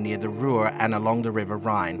Germany near the Ruhr and along the River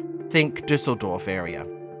Rhine. Think Düsseldorf area.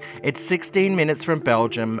 It's 16 minutes from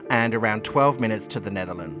Belgium and around 12 minutes to the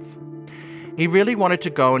Netherlands. He really wanted to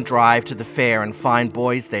go and drive to the fair and find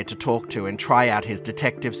boys there to talk to and try out his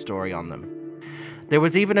detective story on them. There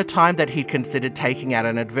was even a time that he'd considered taking out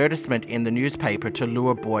an advertisement in the newspaper to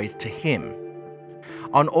lure boys to him.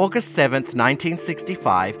 On August 7th,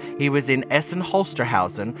 1965, he was in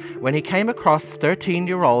Essen-Holsterhausen when he came across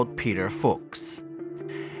 13-year-old Peter Fuchs.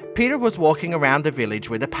 Peter was walking around the village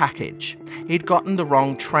with a package. He'd gotten the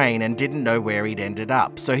wrong train and didn't know where he'd ended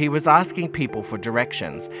up, so he was asking people for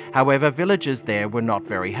directions. However, villagers there were not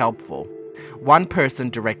very helpful. One person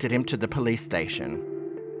directed him to the police station.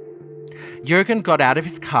 Jürgen got out of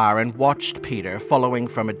his car and watched Peter following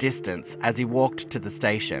from a distance as he walked to the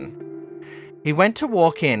station. He went to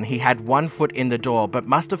walk in. He had one foot in the door, but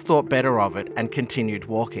must have thought better of it and continued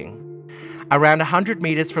walking. Around 100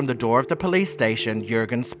 meters from the door of the police station,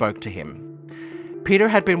 Jürgen spoke to him. Peter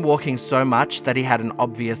had been walking so much that he had an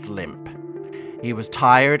obvious limp. He was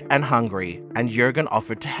tired and hungry, and Jürgen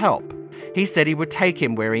offered to help. He said he would take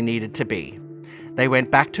him where he needed to be. They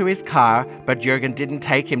went back to his car, but Jürgen didn't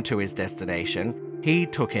take him to his destination. He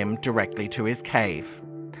took him directly to his cave.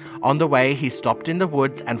 On the way, he stopped in the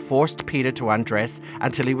woods and forced Peter to undress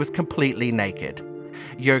until he was completely naked.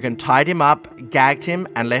 Jürgen tied him up, gagged him,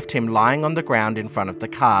 and left him lying on the ground in front of the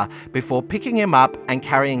car before picking him up and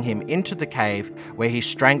carrying him into the cave, where he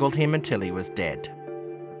strangled him until he was dead.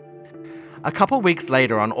 A couple weeks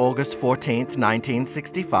later, on August 14th,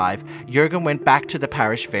 1965, Jürgen went back to the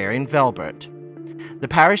parish fair in Velbert. The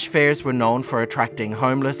parish fairs were known for attracting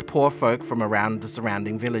homeless, poor folk from around the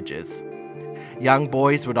surrounding villages. Young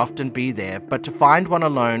boys would often be there, but to find one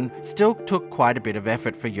alone still took quite a bit of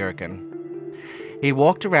effort for Jürgen. He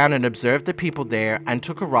walked around and observed the people there and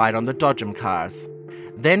took a ride on the Dodgem cars.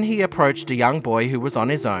 Then he approached a young boy who was on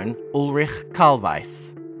his own, Ulrich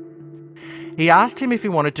Karlweiss. He asked him if he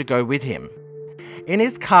wanted to go with him. In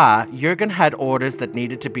his car, Jürgen had orders that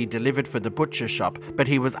needed to be delivered for the butcher shop, but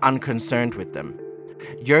he was unconcerned with them.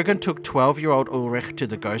 Jürgen took 12-year-old Ulrich to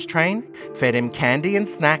the ghost train, fed him candy and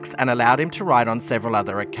snacks, and allowed him to ride on several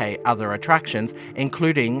other attractions,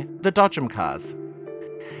 including the Dodgem cars.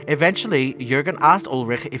 Eventually, Jürgen asked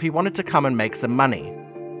Ulrich if he wanted to come and make some money.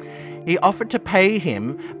 He offered to pay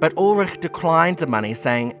him, but Ulrich declined the money,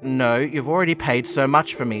 saying, "No, you've already paid so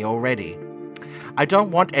much for me already. I don't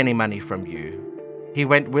want any money from you." He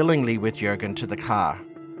went willingly with Jürgen to the car.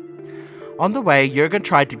 On the way, Jürgen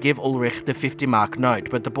tried to give Ulrich the 50-mark note,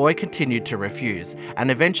 but the boy continued to refuse, and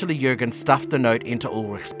eventually Jürgen stuffed the note into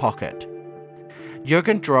Ulrich's pocket.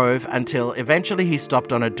 Jürgen drove until eventually he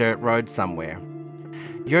stopped on a dirt road somewhere.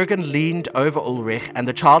 Jürgen leaned over Ulrich, and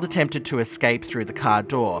the child attempted to escape through the car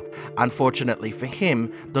door. Unfortunately for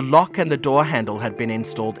him, the lock and the door handle had been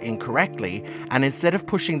installed incorrectly, and instead of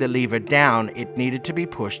pushing the lever down, it needed to be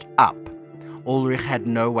pushed up. Ulrich had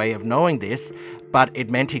no way of knowing this, but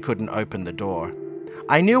it meant he couldn't open the door.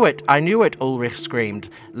 I knew it, Ulrich screamed,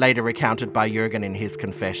 later recounted by Jürgen in his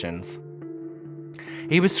confessions.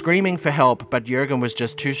 He was screaming for help, but Jürgen was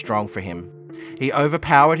just too strong for him. He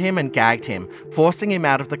overpowered him and gagged him, forcing him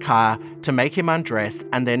out of the car to make him undress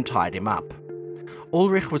and then tied him up.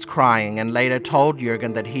 Ulrich was crying and later told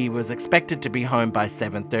Jürgen that he was expected to be home by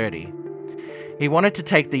 7:30. He wanted to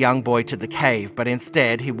take the young boy to the cave, but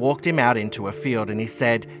instead he walked him out into a field and he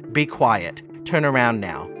said, "Be quiet, turn around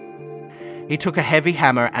now." He took a heavy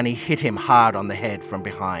hammer and he hit him hard on the head from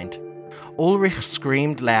behind. Ulrich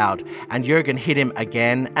screamed loud, and Jürgen hit him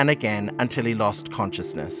again and again until he lost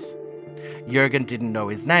consciousness. Jürgen didn't know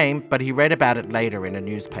his name, but he read about it later in a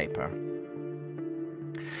newspaper.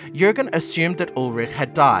 Jürgen assumed that Ulrich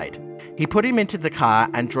had died. He put him into the car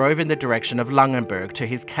and drove in the direction of Langenberg to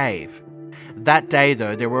his cave. That day,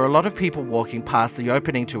 though, there were a lot of people walking past the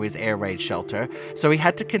opening to his air raid shelter, so he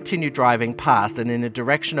had to continue driving past and in the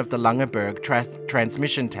direction of the Langenberg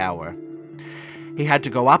transmission tower. He had to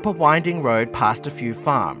go up a winding road past a few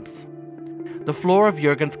farms. The floor of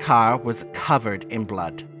Jürgen's car was covered in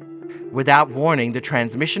blood. Without warning, the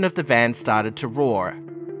transmission of the van started to roar.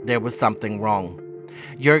 There was something wrong.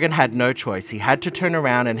 Jürgen had no choice. He had to turn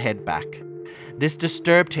around and head back. This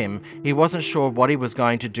disturbed him. He wasn't sure what he was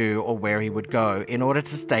going to do or where he would go in order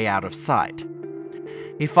to stay out of sight.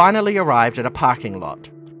 He finally arrived at a parking lot.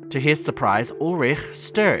 To his surprise, Ulrich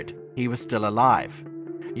stirred. He was still alive.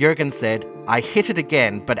 Jürgen said, "I hit it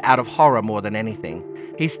again, but out of horror more than anything.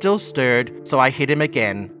 He still stirred, so I hit him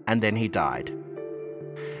again, and then he died."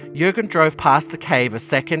 Jürgen drove past the cave a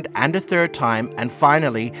second and a third time, and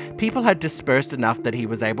finally, people had dispersed enough that he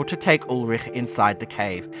was able to take Ulrich inside the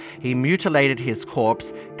cave. He mutilated his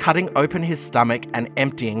corpse, cutting open his stomach and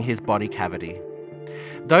emptying his body cavity.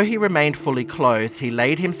 Though he remained fully clothed, he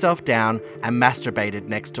laid himself down and masturbated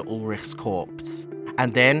next to Ulrich's corpse.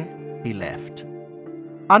 And then he left.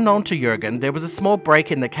 Unknown to Jürgen, there was a small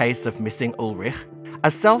break in the case of missing Ulrich. A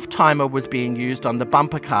self-timer was being used on the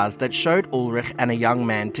bumper cars that showed Ulrich and a young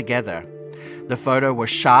man together. The photo was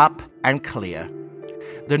sharp and clear.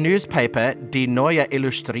 The newspaper Die Neue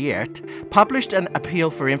Illustriert published an appeal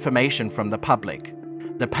for information from the public.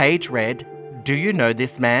 The page read, "Do you know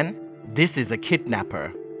this man? This is a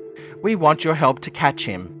kidnapper. We want your help to catch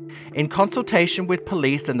him. In consultation with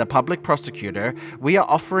police and the public prosecutor, we are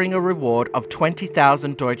offering a reward of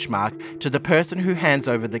 20,000 Deutschmark to the person who hands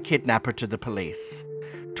over the kidnapper to the police.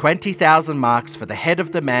 20,000 marks for the head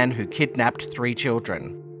of the man who kidnapped 3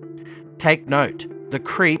 children. Take note, the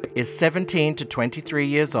creep is 17 to 23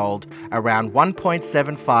 years old, around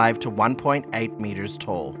 1.75 to 1.8 meters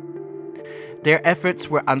tall." Their efforts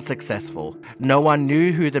were unsuccessful. No one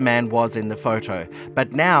knew who the man was in the photo,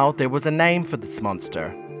 but now there was a name for this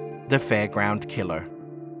monster: the Fairground Killer.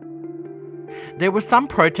 There was some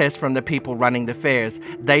protest from the people running the fairs.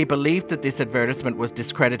 They believed that this advertisement was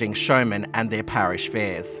discrediting showmen and their parish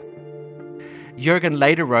fairs. Jürgen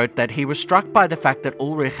later wrote that he was struck by the fact that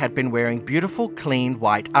Ulrich had been wearing beautiful, clean,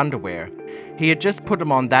 white underwear. He had just put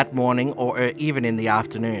them on that morning or even in the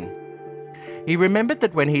afternoon. He remembered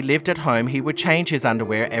that when he lived at home, he would change his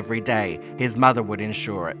underwear every day. His mother would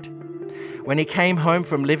ensure it. When he came home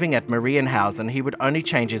from living at Marienhausen, he would only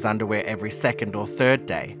change his underwear every second or third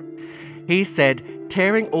day. He said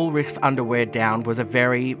tearing Ulrich's underwear down was a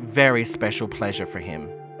very, very special pleasure for him.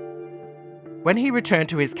 When he returned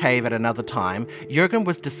to his cave at another time, Jürgen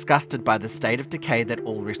was disgusted by the state of decay that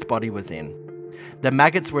Ulrich's body was in. The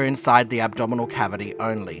maggots were inside the abdominal cavity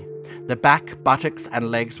only. The back, buttocks,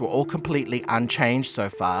 and legs were all completely unchanged so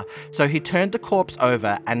far, so he turned the corpse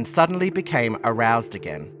over and suddenly became aroused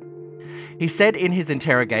again. He said in his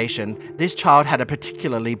interrogation, this child had a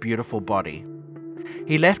particularly beautiful body.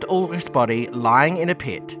 He left Ulrich's body lying in a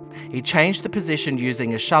pit. He changed the position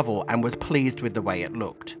using a shovel and was pleased with the way it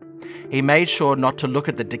looked. He made sure not to look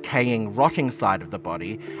at the decaying, rotting side of the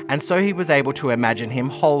body, and so he was able to imagine him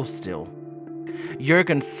whole still.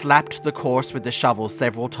 Jürgen slapped the corpse with the shovel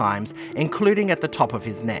several times, including at the top of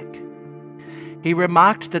his neck. He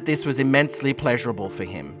remarked that this was immensely pleasurable for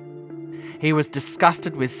him. He was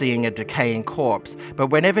disgusted with seeing a decaying corpse, but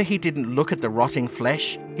whenever he didn't look at the rotting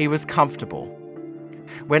flesh, he was comfortable.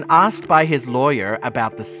 When asked by his lawyer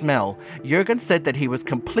about the smell, Jürgen said that he was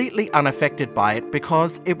completely unaffected by it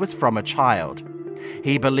because it was from a child.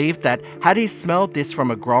 He believed that had he smelled this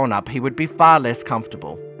from a grown-up, he would be far less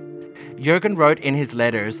comfortable. Jürgen wrote in his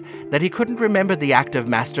letters that he couldn't remember the act of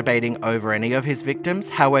masturbating over any of his victims.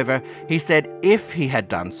 However, he said if he had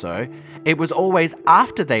done so, it was always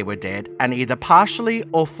after they were dead and either partially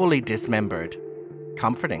or fully dismembered.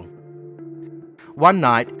 Comforting. One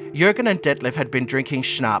night, Jürgen and Detlef had been drinking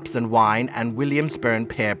schnapps and wine and Williamsburn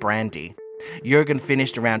pear brandy. Jürgen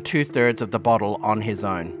finished around 2/3 of the bottle on his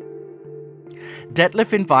own.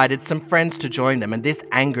 Detlef invited some friends to join them, and this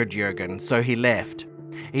angered Jürgen, so he left.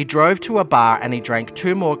 He drove to a bar and he drank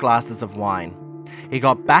 2 more glasses of wine. He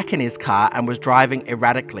got back in his car and was driving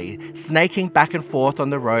erratically, snaking back and forth on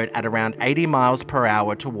the road at around 80 miles per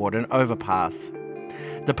hour toward an overpass.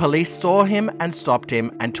 The police saw him and stopped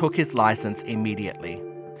him and took his license immediately.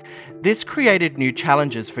 This created new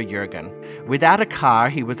challenges for Jürgen. Without a car,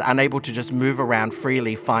 he was unable to just move around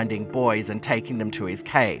freely finding boys and taking them to his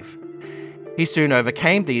cave. He soon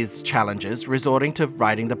overcame these challenges, resorting to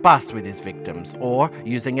riding the bus with his victims or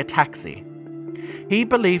using a taxi. He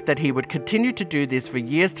believed that he would continue to do this for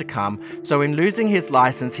years to come, so in losing his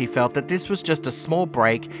license, he felt that this was just a small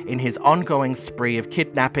break in his ongoing spree of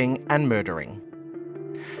kidnapping and murdering.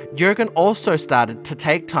 Jürgen also started to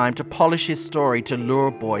take time to polish his story to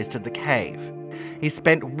lure boys to the cave. He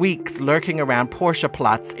spent weeks lurking around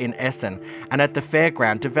Porscheplatz in Essen and at the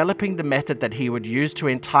Fairground, developing the method that he would use to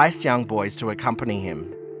entice young boys to accompany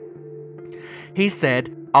him. He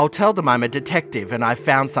said, "I'll tell them I'm a detective and I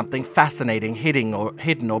found something fascinating hidden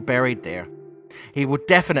or buried there." He would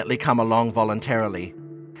definitely come along voluntarily.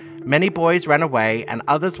 Many boys ran away and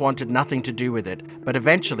others wanted nothing to do with it, but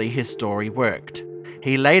eventually his story worked.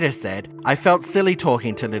 He later said, "I felt silly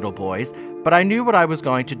talking to little boys, but I knew what I was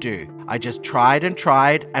going to do. I just tried,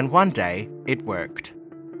 and one day, it worked."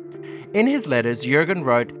 In his letters, Jürgen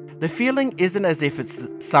wrote, "The feeling isn't as if it's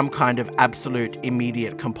some kind of absolute,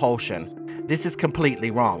 immediate compulsion. This is completely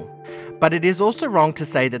wrong. But it is also wrong to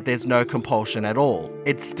say that there's no compulsion at all.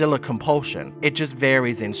 It's still a compulsion. It just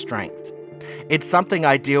varies in strength. It's something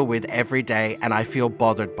I deal with every day, and I feel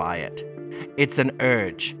bothered by it. It's an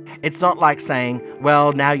urge. It's not like saying,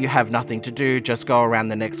 well, now you have nothing to do, just go around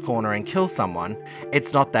the next corner and kill someone.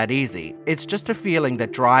 It's not that easy. It's just a feeling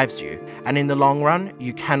that drives you, and in the long run,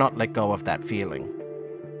 you cannot let go of that feeling."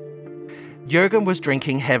 Jürgen was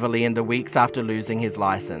drinking heavily in the weeks after losing his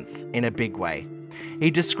license, in a big way.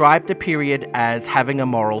 He described the period as having a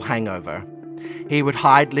moral hangover. He would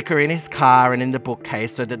hide liquor in his car and in the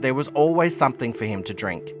bookcase so that there was always something for him to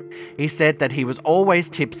drink. He said that he was always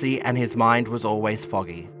tipsy and his mind was always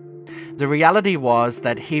foggy. The reality was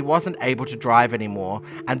that he wasn't able to drive anymore,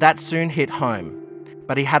 and that soon hit home.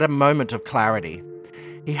 But he had a moment of clarity.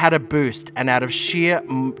 He had a boost, and out of sheer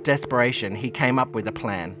desperation, he came up with a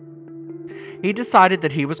plan. He decided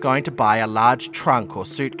that he was going to buy a large trunk or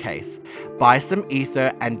suitcase, buy some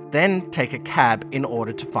ether, and then take a cab in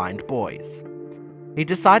order to find boys. He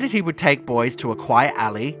decided he would take boys to a quiet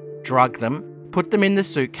alley, drug them, put them in the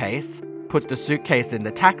suitcase, put the suitcase in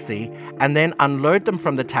the taxi, and then unload them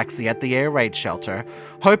from the taxi at the air raid shelter,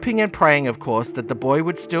 hoping and praying, of course, that the boy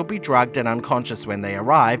would still be drugged and unconscious when they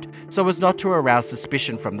arrived, so as not to arouse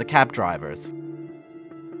suspicion from the cab drivers.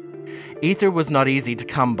 Ether was not easy to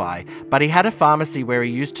come by, but he had a pharmacy where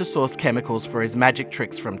he used to source chemicals for his magic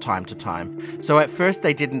tricks from time to time, so at first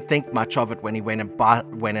they didn't think much of it when he went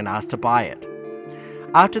and asked to buy it.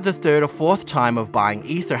 After the 3rd or 4th time of buying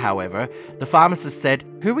ether, however, the pharmacist said,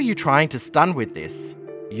 "Who are you trying to stun with this?"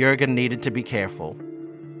 Jürgen needed to be careful.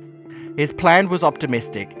 His plan was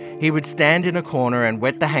optimistic. He would stand in a corner and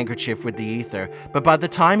wet the handkerchief with the ether, but by the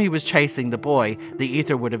time he was chasing the boy, the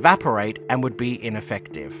ether would evaporate and would be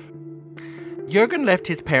ineffective. Jürgen left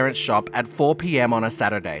his parents' shop at 4 p.m. on a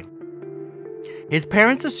Saturday. His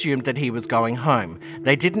parents assumed that he was going home.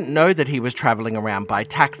 They didn't know that he was traveling around by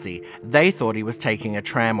taxi. They thought he was taking a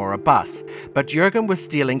tram or a bus, but Jürgen was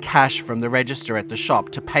stealing cash from the register at the shop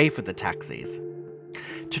to pay for the taxis.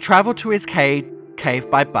 To travel to his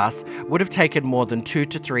cave by bus would have taken more than 2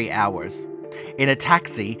 to 3 hours. In a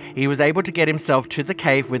taxi, he was able to get himself to the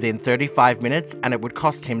cave within 35 minutes, and it would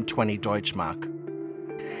cost him 20 Deutschmark.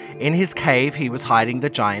 In his cave, he was hiding the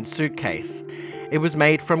giant suitcase. It was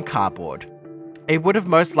made from cardboard. It would have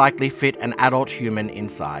most likely fit an adult human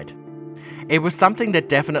inside. It was something that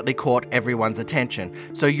definitely caught everyone's attention,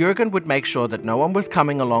 so Jürgen would make sure that no one was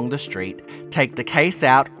coming along the street, take the case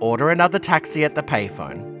out, order another taxi at the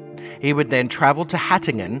payphone. He would then travel to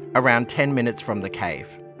Hattingen, around 10 minutes from the cave.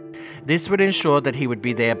 This would ensure that he would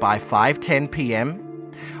be there by 5:10 p.m.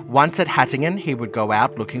 Once at Hattingen, he would go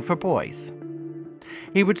out looking for boys.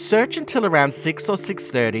 He would search until around 6 or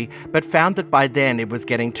 6:30, but found that by then it was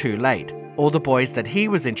getting too late. All the boys that he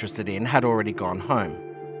was interested in had already gone home.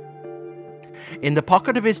 In the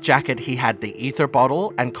pocket of his jacket, he had the ether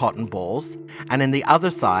bottle and cotton balls, and in the other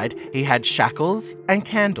side, he had shackles and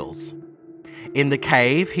candles. In the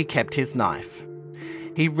cave, he kept his knife.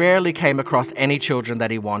 He rarely came across any children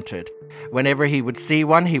that he wanted. Whenever he would see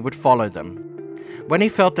one, he would follow them. When he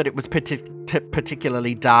felt that it was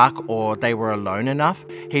particularly dark or they were alone enough,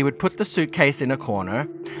 he would put the suitcase in a corner,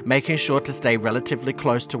 making sure to stay relatively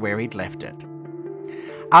close to where he'd left it.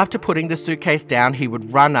 After putting the suitcase down, he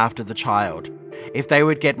would run after the child. If they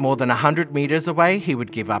would get more than 100 meters away, he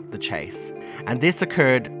would give up the chase. And this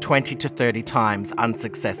occurred 20 to 30 times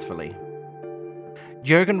unsuccessfully.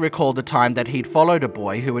 Jürgen recalled a time that he'd followed a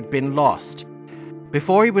boy who had been lost.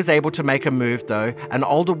 Before he was able to make a move, though, an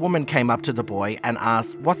older woman came up to the boy and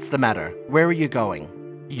asked, "What's the matter? Where are you going?"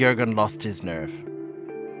 Jürgen lost his nerve.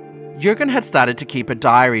 Jürgen had started to keep a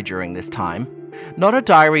diary during this time. Not a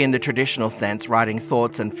diary in the traditional sense, writing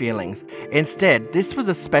thoughts and feelings. Instead, this was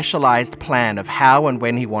a specialized plan of how and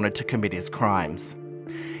when he wanted to commit his crimes.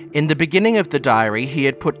 In the beginning of the diary, he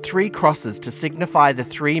had put 3 crosses to signify the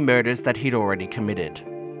 3 murders that he'd already committed.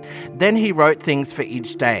 Then he wrote things for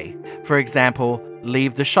each day. For example,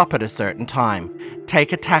 leave the shop at a certain time,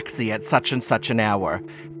 take a taxi at such and such an hour,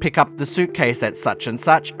 pick up the suitcase at such,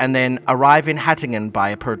 and then arrive in Hattingen by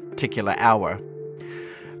a particular hour.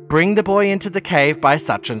 Bring the boy into the cave by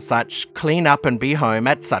such and such, clean up and be home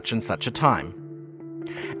at such and such a time.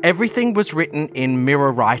 Everything was written in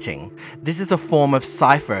mirror writing. This is a form of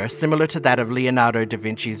cipher similar to that of Leonardo da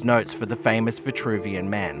Vinci's notes for the famous Vitruvian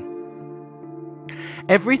Man.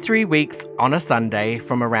 Every 3 weeks on a Sunday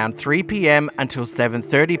from around 3 p.m. until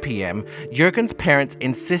 7:30 p.m., Jürgen's parents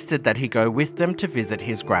insisted that he go with them to visit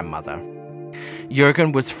his grandmother.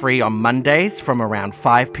 Jürgen was free on Mondays from around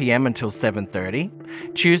 5 p.m. until 7:30.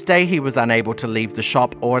 Tuesday, he was unable to leave the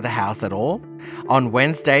shop or the house at all. On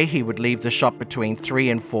Wednesday, he would leave the shop between 3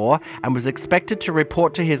 and 4 and was expected to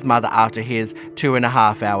report to his mother after his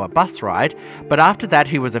 2.5-hour bus ride, but after that,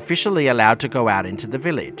 he was officially allowed to go out into the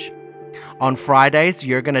village. On Fridays,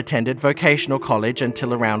 Jürgen attended vocational college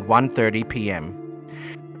until around 1:30 p.m.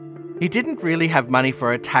 He didn't really have money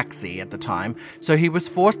for a taxi at the time, so he was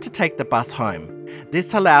forced to take the bus home.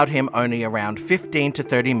 This allowed him only around 15 to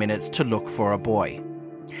 30 minutes to look for a boy.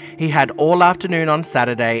 He had all afternoon on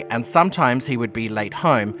Saturday, and sometimes he would be late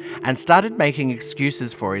home and started making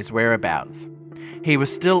excuses for his whereabouts. He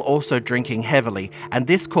was still also drinking heavily, and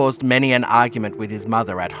this caused many an argument with his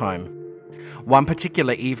mother at home. One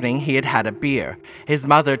particular evening, he had had a beer. His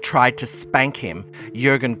mother tried to spank him.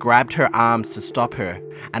 Jürgen grabbed her arms to stop her,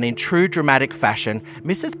 and in true dramatic fashion,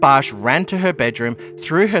 Mrs. Bartsch ran to her bedroom,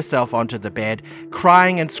 threw herself onto the bed,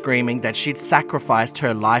 crying and screaming that she'd sacrificed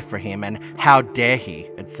her life for him and how dare he,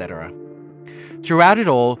 etc. Throughout it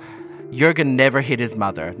all, Jürgen never hit his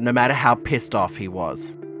mother, no matter how pissed off he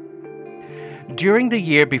was. During the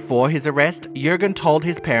year before his arrest, Jürgen told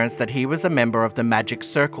his parents that he was a member of the Magic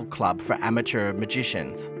Circle Club for amateur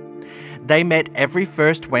magicians. They met every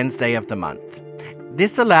first Wednesday of the month.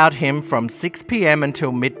 This allowed him from 6 p.m.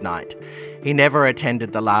 until midnight. He never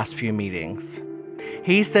attended the last few meetings.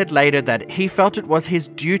 He said later that he felt it was his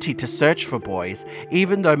duty to search for boys,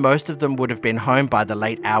 even though most of them would have been home by the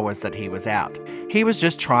late hours that he was out. He was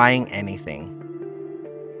just trying anything.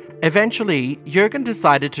 Eventually, Jürgen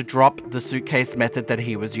decided to drop the suitcase method that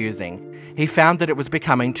he was using. He found that it was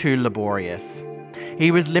becoming too laborious.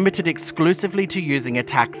 He was limited exclusively to using a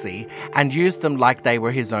taxi and used them like they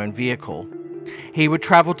were his own vehicle. He would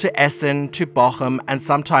travel to Essen, to Bochum, and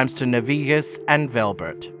sometimes to Navigus and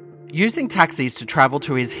Velbert. Using taxis to travel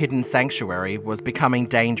to his hidden sanctuary was becoming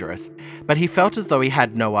dangerous, but he felt as though he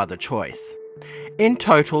had no other choice. In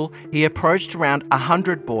total, he approached around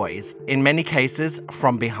 100 boys, in many cases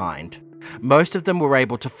from behind. Most of them were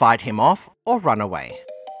able to fight him off or run away.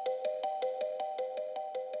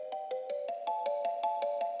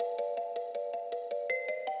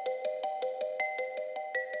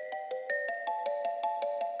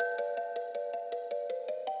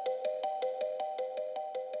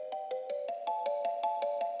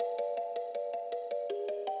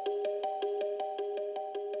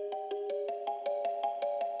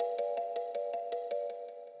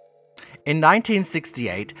 In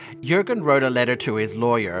 1968, Jürgen wrote a letter to his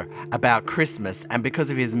lawyer about Christmas and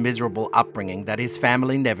because of his miserable upbringing that his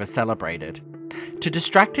family never celebrated. To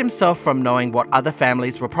distract himself from knowing what other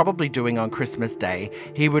families were probably doing on Christmas Day,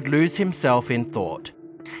 he would lose himself in thought.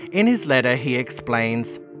 In his letter, he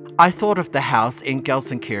explains, "I thought of the house in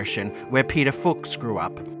Gelsenkirchen where Peter Fuchs grew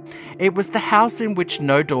up. It was the house in which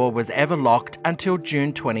no door was ever locked until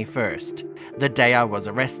June 21st, the day I was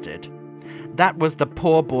arrested. That was the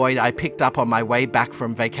poor boy I picked up on my way back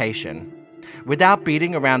from vacation. Without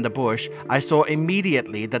beating around the bush, I saw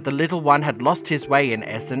immediately that the little one had lost his way in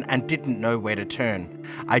Essen and didn't know where to turn.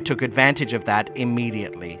 I took advantage of that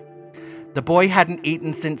immediately. The boy hadn't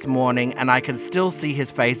eaten since morning, and I could still see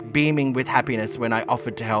his face beaming with happiness when I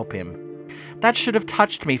offered to help him. That should have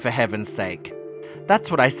touched me, for heaven's sake. That's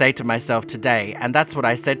what I say to myself today, and that's what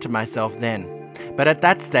I said to myself then. But at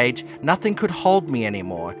that stage, nothing could hold me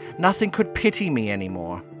anymore. Nothing could pity me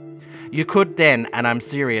anymore. You could then, and I'm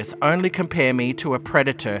serious, only compare me to a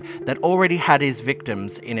predator that already had his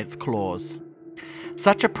victims in its claws.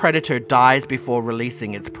 Such a predator dies before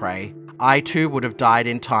releasing its prey. I too would have died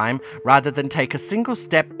in time rather than take a single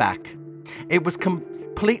step back. It was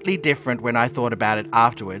completely different when I thought about it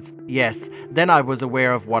afterwards. Yes, then I was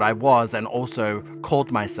aware of what I was and also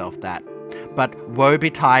called myself that. But woe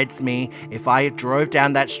betides me if I drove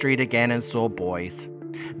down that street again and saw boys.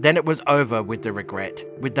 Then it was over with the regret,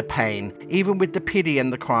 with the pain, even with the pity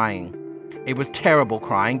and the crying. It was terrible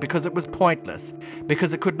crying because it was pointless,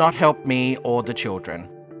 because it could not help me or the children.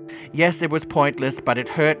 Yes, it was pointless, but it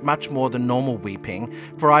hurt much more than normal weeping,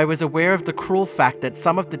 for I was aware of the cruel fact that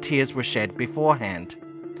some of the tears were shed beforehand.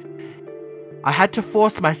 I had to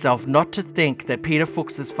force myself not to think that Peter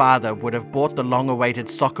Fuchs's father would have bought the long-awaited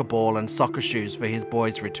soccer ball and soccer shoes for his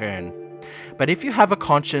boy's return. But if you have a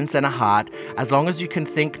conscience and a heart, as long as you can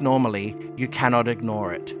think normally, you cannot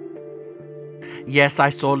ignore it. Yes,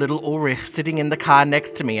 I saw little Ulrich sitting in the car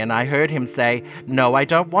next to me, and I heard him say, "No, I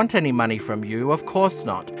don't want any money from you, of course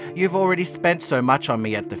not. You've already spent so much on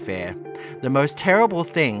me at the fair." The most terrible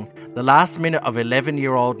thing, the last minute of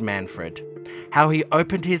 11-year-old Manfred. How he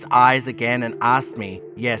opened his eyes again and asked me,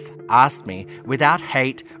 yes, asked me, without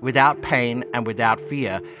hate, without pain, and without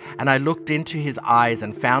fear, and I looked into his eyes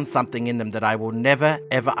and found something in them that I will never,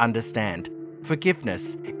 ever understand.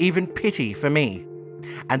 Forgiveness, even pity for me.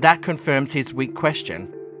 And that confirms his weak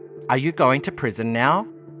question. Are you going to prison now?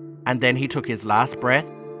 And then he took his last breath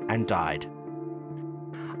and died.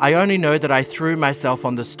 I only know that I threw myself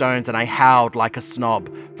on the stones and I howled like a snob.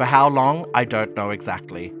 For how long, I don't know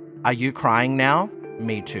exactly. Are you crying now?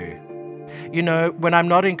 Me too. You know, when I'm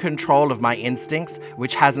not in control of my instincts,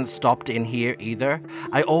 which hasn't stopped in here either,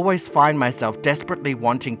 I always find myself desperately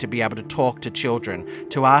wanting to be able to talk to children,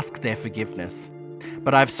 to ask their forgiveness.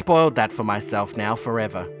 But I've spoiled that for myself now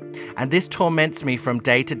forever. And this torments me from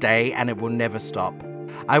day to day, and it will never stop.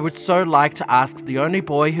 I would so like to ask the only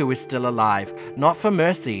boy who is still alive, not for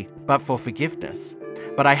mercy, but for forgiveness.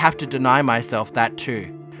 But I have to deny myself that too.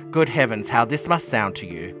 Good heavens, how this must sound to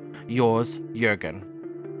you. Yours, Jürgen.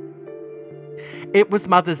 It was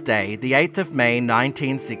Mother's Day, the 8th of May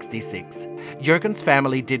 1966. Jürgen's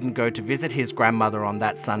family didn't go to visit his grandmother on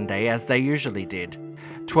that Sunday as they usually did.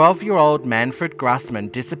 12-year-old Manfred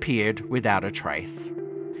Grassmann disappeared without a trace.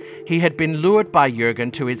 He had been lured by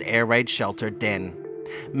Jürgen to his air raid shelter den.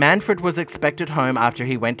 Manfred was expected home after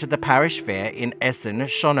he went to the parish fair in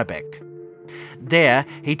Essen-Schönebeck. There,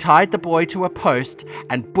 he tied the boy to a post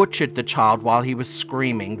and butchered the child while he was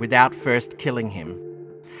screaming without first killing him.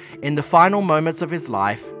 In the final moments of his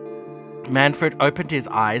life, Manfred opened his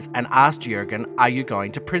eyes and asked Jürgen, "Are you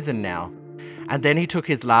going to prison now?" And then he took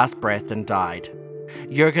his last breath and died.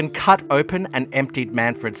 Jürgen cut open and emptied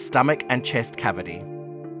Manfred's stomach and chest cavity.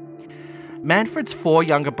 Manfred's 4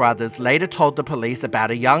 younger brothers later told the police about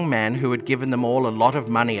a young man who had given them all a lot of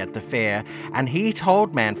money at the fair, and he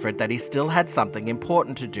told Manfred that he still had something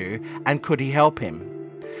important to do and could he help him.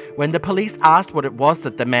 When the police asked what it was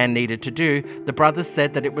that the man needed to do, the brothers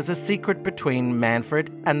said that it was a secret between Manfred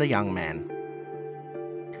and the young man.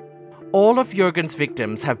 All of Jürgen's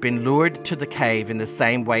victims have been lured to the cave in the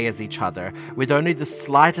same way as each other, with only the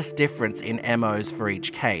slightest difference in MOs for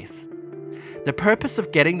each case. The purpose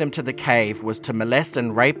of getting them to the cave was to molest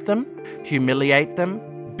and rape them, humiliate them,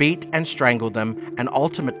 beat and strangle them, and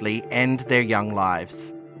ultimately end their young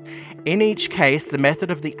lives. In each case, the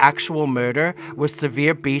method of the actual murder was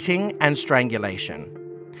severe beating and strangulation.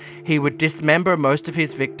 He would dismember most of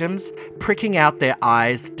his victims, pricking out their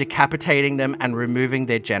eyes, decapitating them, and removing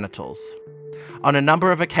their genitals. On a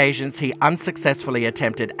number of occasions, he unsuccessfully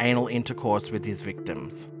attempted anal intercourse with his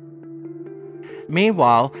victims.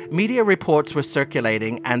 Meanwhile, media reports were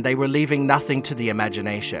circulating and they were leaving nothing to the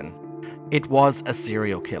imagination. It was a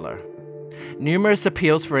serial killer. Numerous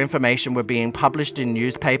appeals for information were being published in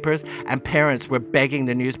newspapers, and parents were begging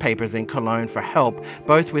the newspapers in Cologne for help,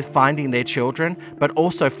 both with finding their children, but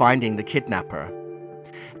also finding the kidnapper.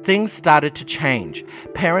 Things started to change.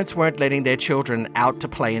 Parents weren't letting their children out to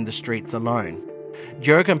play in the streets alone.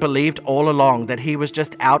 Jürgen believed all along that he was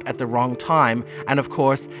just out at the wrong time, and of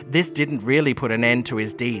course, this didn't really put an end to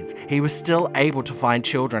his deeds. He was still able to find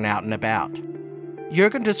children out and about.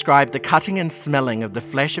 Jürgen described the cutting and smelling of the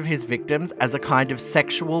flesh of his victims as a kind of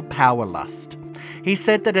sexual power lust. He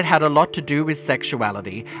said that it had a lot to do with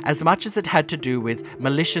sexuality, as much as it had to do with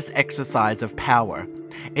malicious exercise of power.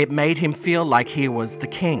 It made him feel like he was the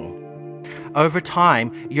king. Over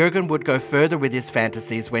time, Jürgen would go further with his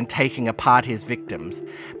fantasies when taking apart his victims,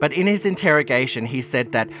 but in his interrogation he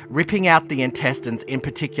said that ripping out the intestines in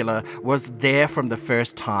particular was there from the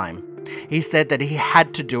first time. He said that he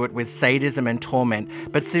had to do it with sadism and torment,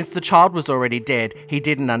 but since the child was already dead, he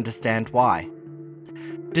didn't understand why.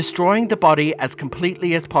 Destroying the body as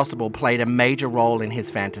completely as possible played a major role in his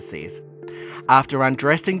fantasies. After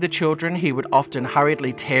undressing the children, he would often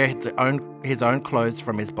hurriedly tear his own clothes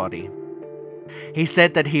from his body. He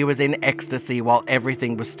said that he was in ecstasy while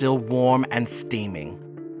everything was still warm and steaming.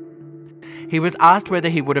 He was asked whether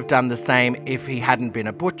he would have done the same if he hadn't been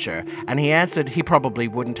a butcher, and he answered he probably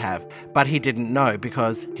wouldn't have, but he didn't know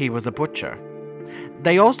because he was a butcher.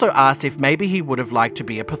 They also asked if maybe he would have liked to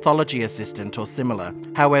be a pathology assistant or similar.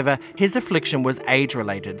 However, his affliction was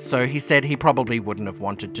age-related, so he said he probably wouldn't have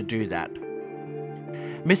wanted to do that.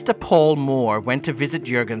 Mr. Paul Moore went to visit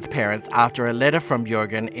Jürgen's parents after a letter from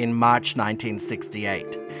Jürgen in March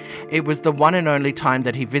 1968. It was the one and only time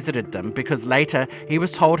that he visited them because later he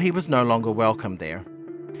was told he was no longer welcome there.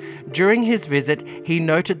 During his visit, he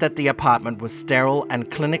noted that the apartment was sterile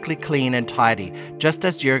and clinically clean and tidy, just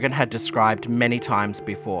as Jürgen had described many times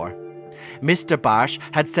before. Mr. Bartsch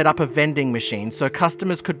had set up a vending machine so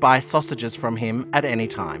customers could buy sausages from him at any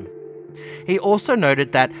time. He also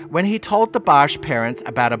noted that when he told the Bartsch parents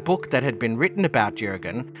about a book that had been written about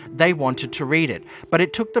Jürgen, they wanted to read it, but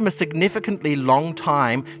it took them a significantly long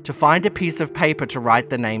time to find a piece of paper to write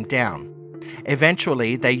the name down.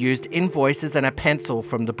 Eventually, they used invoices and a pencil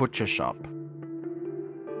from the butcher shop.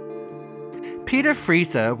 Peter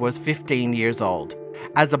Frieser was 15 years old.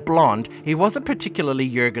 As a blonde, he wasn't particularly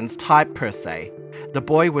Jürgen's type per se. The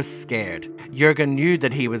boy was scared. Jürgen knew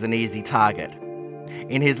that he was an easy target.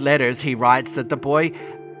 In his letters, he writes that the boy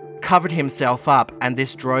covered himself up and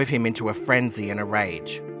this drove him into a frenzy and a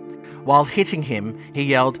rage. While hitting him, he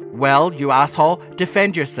yelled, "Well, you asshole,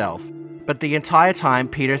 defend yourself." But the entire time,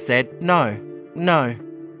 Peter said, "No, no."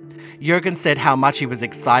 Jürgen said how much he was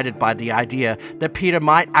excited by the idea that Peter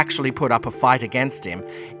might actually put up a fight against him,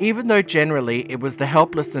 even though generally it was the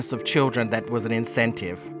helplessness of children that was an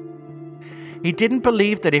incentive. He didn't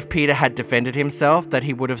believe that if Peter had defended himself, that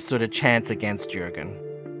he would have stood a chance against Jürgen.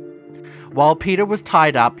 While Peter was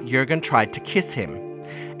tied up, Jürgen tried to kiss him.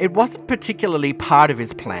 It wasn't particularly part of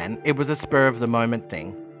his plan, it was a spur-of-the-moment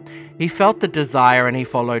thing. He felt the desire and he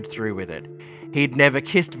followed through with it. He'd never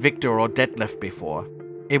kissed Victor or Detlef before.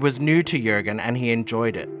 It was new to Jürgen and he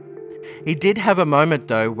enjoyed it. He did have a moment,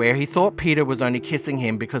 though, where he thought Peter was only kissing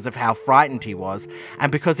him because of how frightened he was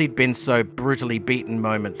and because he'd been so brutally beaten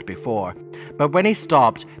moments before. But when he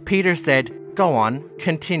stopped, Peter said, "Go on,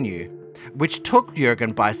 continue," which took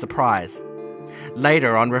Jürgen by surprise.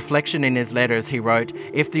 Later, on reflection in his letters, he wrote,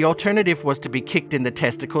 "If the alternative was to be kicked in the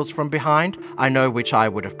testicles from behind, I know which I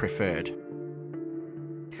would have preferred."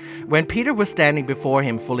 When Peter was standing before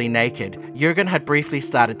him fully naked, Jürgen had briefly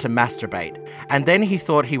started to masturbate, and then he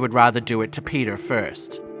thought he would rather do it to Peter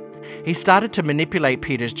first. He started to manipulate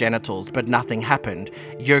Peter's genitals, but nothing happened.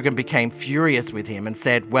 Jürgen became furious with him and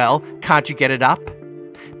said, "Well, can't you get it up?"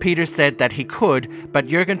 Peter said that he could, but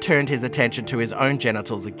Jürgen turned his attention to his own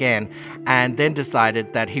genitals again, and then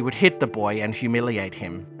decided that he would hit the boy and humiliate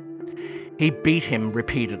him. He beat him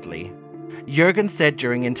repeatedly. Jürgen said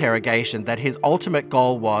during interrogation that his ultimate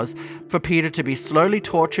goal was for Peter to be slowly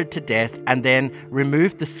tortured to death and then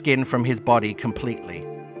remove the skin from his body completely.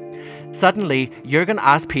 Suddenly, Jürgen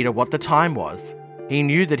asked Peter what the time was. He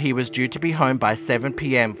knew that he was due to be home by 7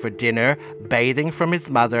 p.m. for dinner, bathing from his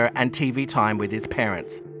mother, and TV time with his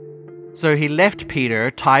parents. So he left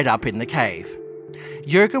Peter tied up in the cave.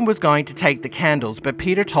 Jürgen was going to take the candles, but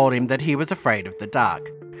Peter told him that he was afraid of the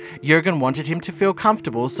dark. Jürgen wanted him to feel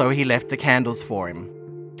comfortable, so he left the candles for him.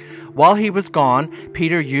 While he was gone,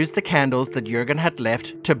 Peter used the candles that Jürgen had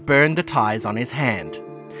left to burn the ties on his hand.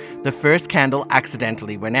 The first candle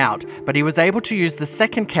accidentally went out, but he was able to use the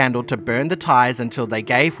second candle to burn the ties until they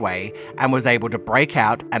gave way and was able to break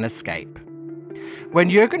out and escape. When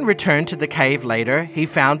Jürgen returned to the cave later, he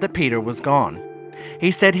found that Peter was gone.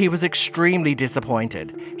 He said he was extremely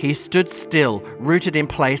disappointed. He stood still, rooted in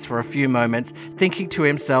place for a few moments, thinking to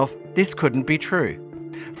himself, this couldn't be true.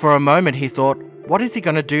 For a moment he thought, what is he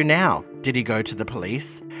going to do now? Did he go to the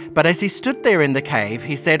police? But as he stood there in the cave,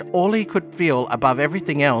 he said all he could feel above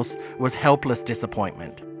everything else was helpless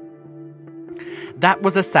disappointment. That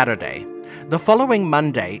was a Saturday. The following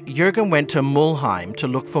Monday, Jürgen went to Mulheim to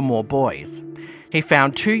look for more boys. He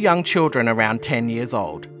found 2 young children around 10 years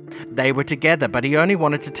old. They were together, but he only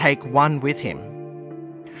wanted to take one with him.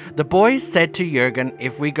 The boys said to Jürgen,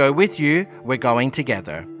 if we go with you, we're going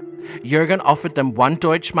together. Jürgen offered them 1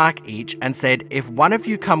 Deutschmark each and said, "If one of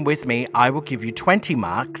you come with me, I will give you 20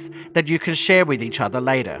 marks that you can share with each other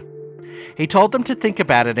later." He told them to think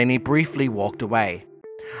about it and he briefly walked away.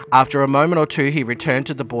 After a moment or two, he returned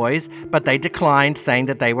to the boys, but they declined, saying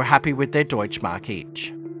that they were happy with their Deutschmark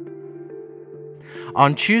each.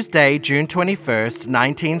 On Tuesday, June 21st,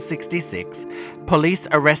 1966, police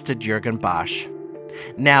arrested Jürgen Bartsch.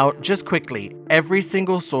 Now, just quickly, every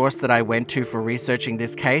single source that I went to for researching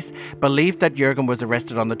this case believed that Jürgen was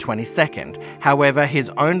arrested on the 22nd. However, his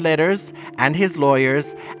own letters and his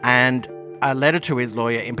lawyers, and a letter to his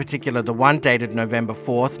lawyer, in particular the one dated November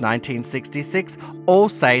 4th, 1966, all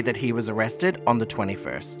say that he was arrested on the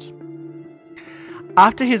 21st.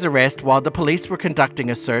 After his arrest, while the police were conducting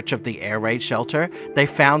a search of the air raid shelter, they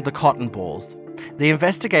found the cotton balls. The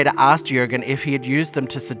investigator asked Jürgen if he had used them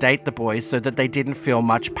to sedate the boys so that they didn't feel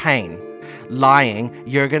much pain. Lying,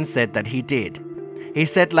 Jürgen said that he did. He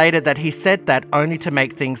said later that he said that only to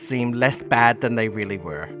make things seem less bad than they really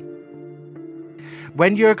were.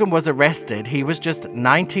 When Jürgen was arrested, he was just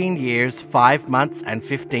 19 years, 5 months, and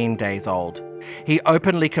 15 days old. He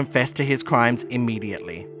openly confessed to his crimes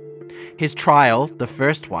immediately. His trial, the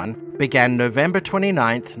first one, began November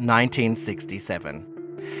 29th, 1967.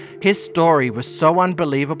 His story was so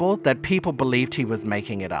unbelievable that people believed he was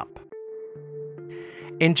making it up.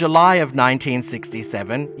 In July of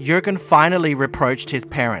 1967, Jürgen finally reproached his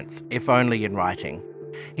parents, if only in writing.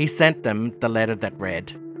 He sent them the letter that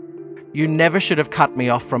read, "You never should have cut me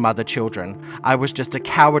off from other children. I was just a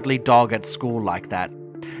cowardly dog at school like that.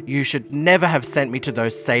 You should never have sent me to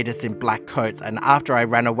those sadists in black coats, and after I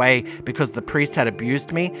ran away because the priest had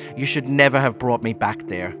abused me, you should never have brought me back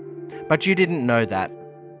there. But you didn't know that.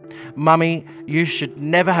 Mummy, you should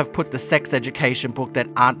never have put the sex education book that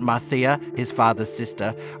Aunt Marthea, his father's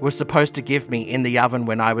sister, was supposed to give me in the oven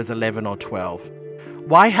when I was 11 or 12.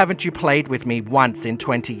 Why haven't you played with me once in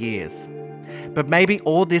 20 years? But maybe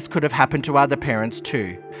all this could have happened to other parents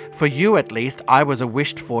too. For you at least, I was a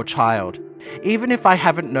wished-for child. Even if I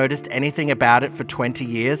haven't noticed anything about it for 20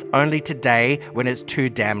 years, only today when it's too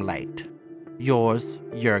damn late. Yours,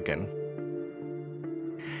 Jürgen."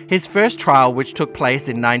 His first trial, which took place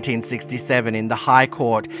in 1967 in the High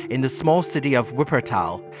Court in the small city of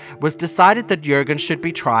Wuppertal, was decided that Jürgen should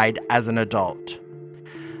be tried as an adult.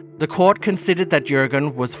 The court considered that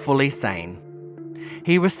Jürgen was fully sane.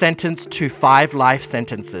 He was sentenced to 5 life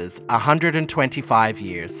sentences, 125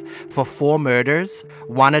 years, for 4 murders,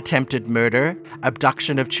 1 attempted murder,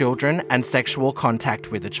 abduction of children, and sexual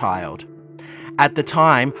contact with a child. At the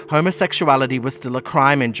time, homosexuality was still a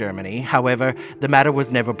crime in Germany. However, the matter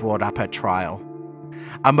was never brought up at trial.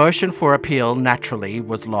 A motion for appeal, naturally,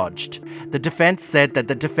 was lodged. The defense said that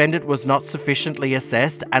the defendant was not sufficiently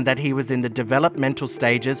assessed and that he was in the developmental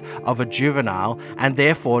stages of a juvenile and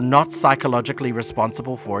therefore not psychologically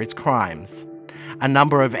responsible for his crimes. A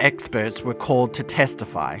number of experts were called to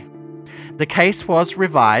testify. The case was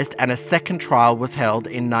revised and a second trial was held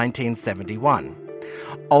in 1971.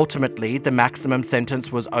 Ultimately, the maximum sentence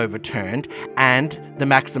was overturned and the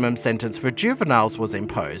maximum sentence for juveniles was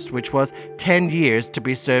imposed, which was 10 years to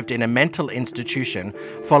be served in a mental institution,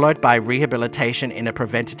 followed by rehabilitation in a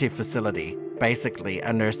preventative facility, basically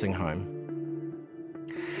a nursing home.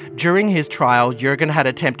 During his trial, Jürgen had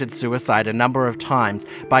attempted suicide a number of times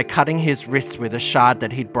by cutting his wrists with a shard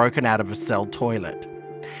that he'd broken out of a cell toilet.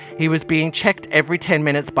 He was being checked every 10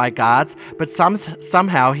 minutes by guards, but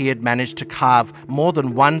somehow he had managed to carve more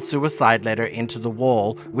than 1 suicide letter into the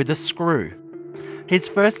wall with a screw. His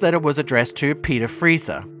first letter was addressed to Peter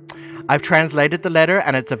Frieser. I've translated the letter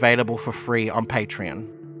and it's available for free on Patreon.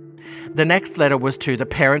 The next letter was to the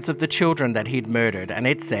parents of the children that he'd murdered, and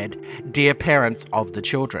it said, "Dear parents of the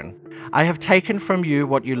children, I have taken from you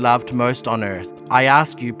what you loved most on earth. I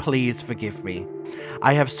ask you, please forgive me.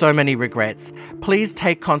 I have so many regrets. Please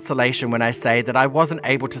take consolation when I say that I wasn't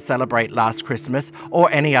able to celebrate last Christmas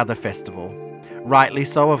or any other festival. Rightly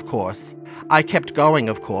so, of course. I kept going,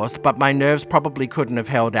 of course, but my nerves probably couldn't have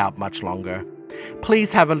held out much longer.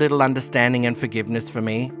 Please have a little understanding and forgiveness for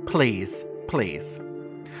me. Please, please.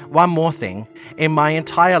 One more thing. In my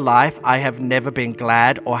entire life, I have never been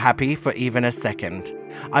glad or happy for even a second.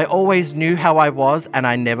 I always knew how I was and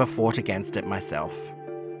I never fought against it myself."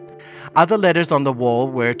 Other letters on the wall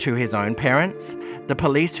were to his own parents, the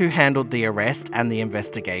police who handled the arrest and the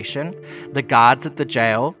investigation, the guards at the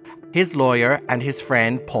jail, his lawyer, and his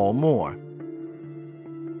friend Paul Moore.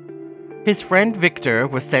 His friend Victor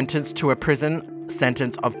was sentenced to a prison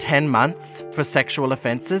sentence of 10 months for sexual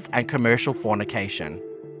offences and commercial fornication.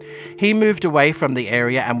 He moved away from the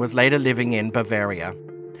area and was later living in Bavaria.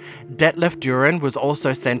 Detlef Duren was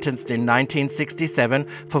also sentenced in 1967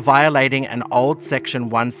 for violating an old Section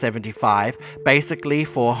 175, basically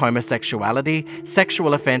for homosexuality,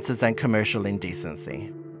 sexual offences and commercial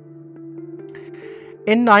indecency.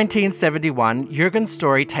 In 1971, Jürgen's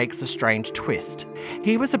story takes a strange twist.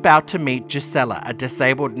 He was about to meet Gisela, a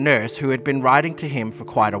disabled nurse who had been writing to him for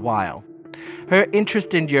quite a while. Her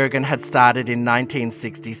interest in Jürgen had started in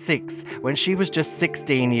 1966, when she was just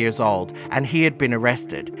 16 years old and he had been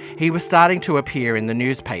arrested. He was starting to appear in the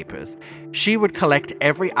newspapers. She would collect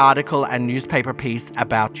every article and newspaper piece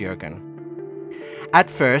about Jürgen. At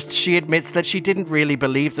first, she admits that she didn't really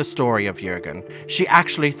believe the story of Jürgen. She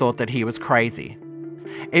actually thought that he was crazy.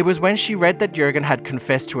 It was when she read that Jürgen had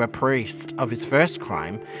confessed to a priest of his first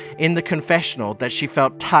crime in the confessional that she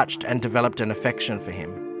felt touched and developed an affection for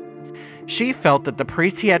him. She felt that the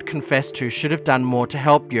priest he had confessed to should have done more to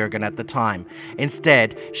help Jürgen at the time.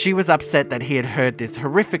 Instead, she was upset that he had heard this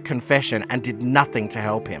horrific confession and did nothing to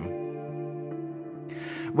help him.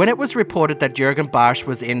 When it was reported that Jürgen Bartsch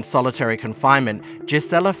was in solitary confinement,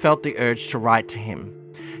 Gisela felt the urge to write to him.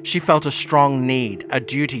 She felt a strong need, a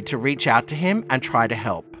duty to reach out to him and try to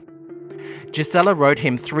help. Gisela wrote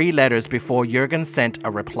him 3 letters before Jürgen sent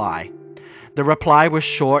a reply. The reply was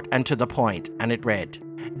short and to the point, and it read,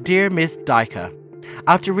 "Dear Miss Dyker,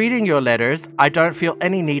 after reading your letters, I don't feel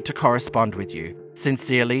any need to correspond with you.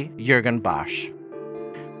 Sincerely, Jürgen Bartsch."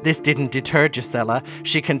 This didn't deter Gisela.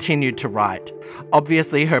 She continued to write.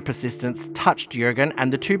 Obviously, her persistence touched Jürgen,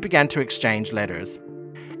 and the two began to exchange letters.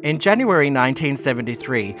 In January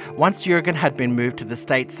 1973, once Jürgen had been moved to the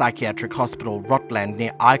state psychiatric hospital Rotland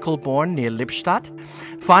near Eichelborn near Lippstadt,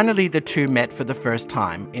 finally the two met for the first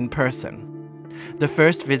time, in person. The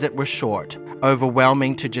first visit was short,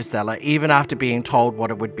 overwhelming to Gisela, even after being told what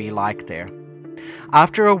it would be like there.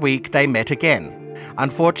 After a week, they met again.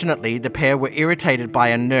 Unfortunately, the pair were irritated by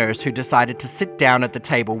a nurse who decided to sit down at the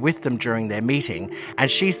table with them during their meeting, and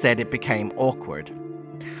she said it became awkward.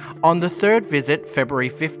 On the third visit, February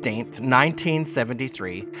 15,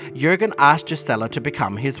 1973, Jürgen asked Gisela to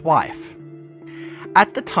become his wife.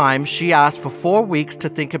 At the time, she asked for 4 weeks to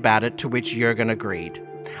think about it, to which Jürgen agreed.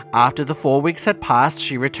 After the 4 weeks had passed,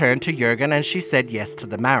 she returned to Jürgen and she said yes to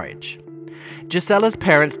the marriage. Gisela's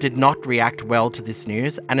parents did not react well to this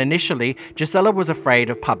news, and initially, Gisela was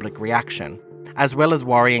afraid of public reaction, as well as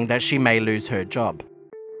worrying that she may lose her job.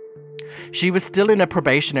 She was still in a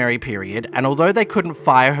probationary period, and although they couldn't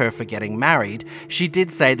fire her for getting married, she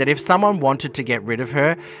did say that if someone wanted to get rid of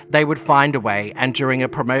her, they would find a way, and during a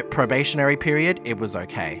probationary period, it was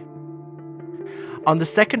okay. On the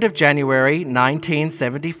 2nd of January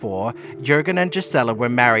 1974, Jürgen and Gisela were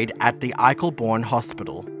married at the Eichelborn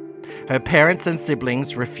Hospital. Her parents and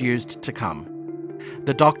siblings refused to come.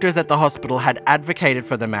 The doctors at the hospital had advocated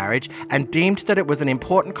for the marriage and deemed that it was an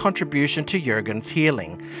important contribution to Jürgen's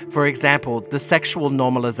healing. For example, the sexual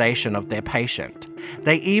normalization of their patient.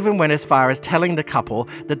 They even went as far as telling the couple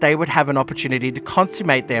that they would have an opportunity to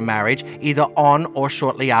consummate their marriage either on or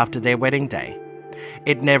shortly after their wedding day.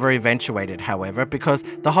 It never eventuated, however, because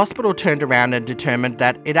the hospital turned around and determined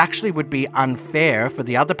that it actually would be unfair for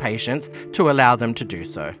the other patients to allow them to do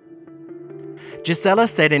so. Gisela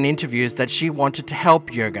said in interviews that she wanted to help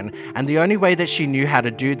Jürgen, and the only way that she knew how to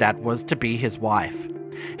do that was to be his wife.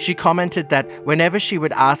 She commented that whenever she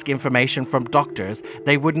would ask information from doctors,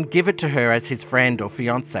 they wouldn't give it to her as his friend or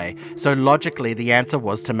fiancé, so logically the answer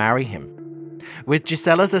was to marry him. With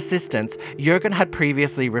Gisela's assistance, Jürgen had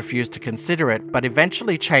previously refused to consider it, but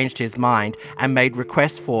eventually changed his mind and made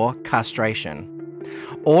requests for castration.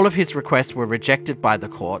 All of his requests were rejected by the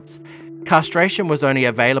courts. Castration was only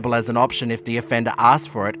available as an option if the offender asked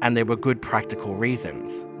for it and there were good practical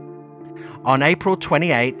reasons. On April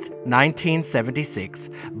 28, 1976,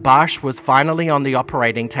 Bartsch was finally on the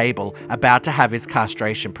operating table about to have his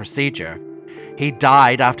castration procedure. He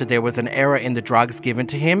died after there was an error in the drugs given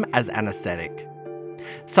to him as anesthetic.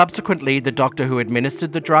 Subsequently, the doctor who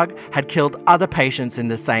administered the drug had killed other patients in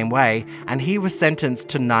the same way, and he was sentenced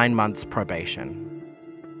to 9 months probation.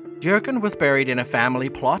 Jürgen was buried in a family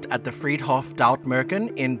plot at the Friedhof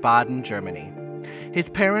Dautmerken in Baden, Germany. His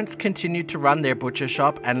parents continued to run their butcher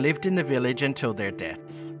shop and lived in the village until their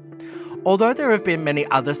deaths. Although there have been many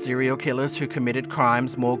other serial killers who committed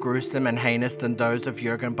crimes more gruesome and heinous than those of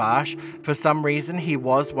Jürgen Bartsch, for some reason he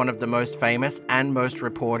was one of the most famous and most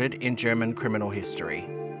reported in German criminal history.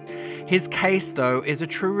 His case, though, is a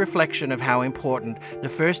true reflection of how important the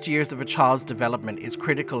first years of a child's development is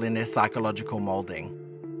critical in their psychological molding.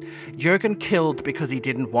 Jürgen killed because he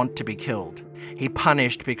didn't want to be killed. He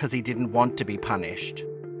punished because he didn't want to be punished.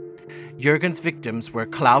 Jürgen's victims were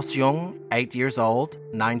Klaus Jung, 8 years old,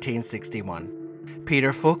 1961.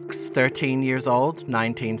 Peter Fuchs, 13 years old,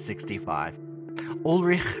 1965.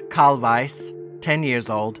 Ulrich Karl Weiss, 10 years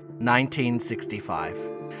old, 1965.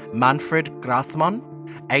 Manfred Grassmann,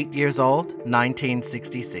 8 years old,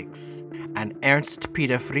 1966. And Ernst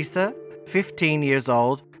Peter Friese, 15 years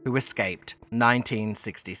old, who escaped,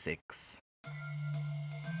 1966.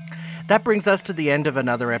 That brings us to the end of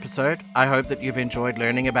another episode. I hope that you've enjoyed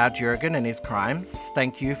learning about Jürgen and his crimes.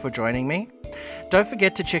 Thank you for joining me. Don't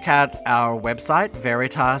forget to check out our website,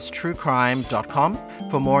 veritastruecrime.com,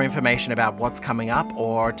 for more information about what's coming up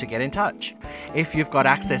or to get in touch. If you've got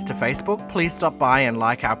access to Facebook, please stop by and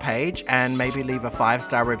like our page and maybe leave a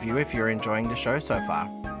 5-star review if you're enjoying the show so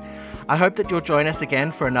far. I hope that you'll join us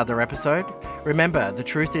again for another episode. Remember, the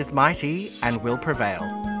truth is mighty and will prevail.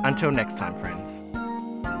 Until next time, friends.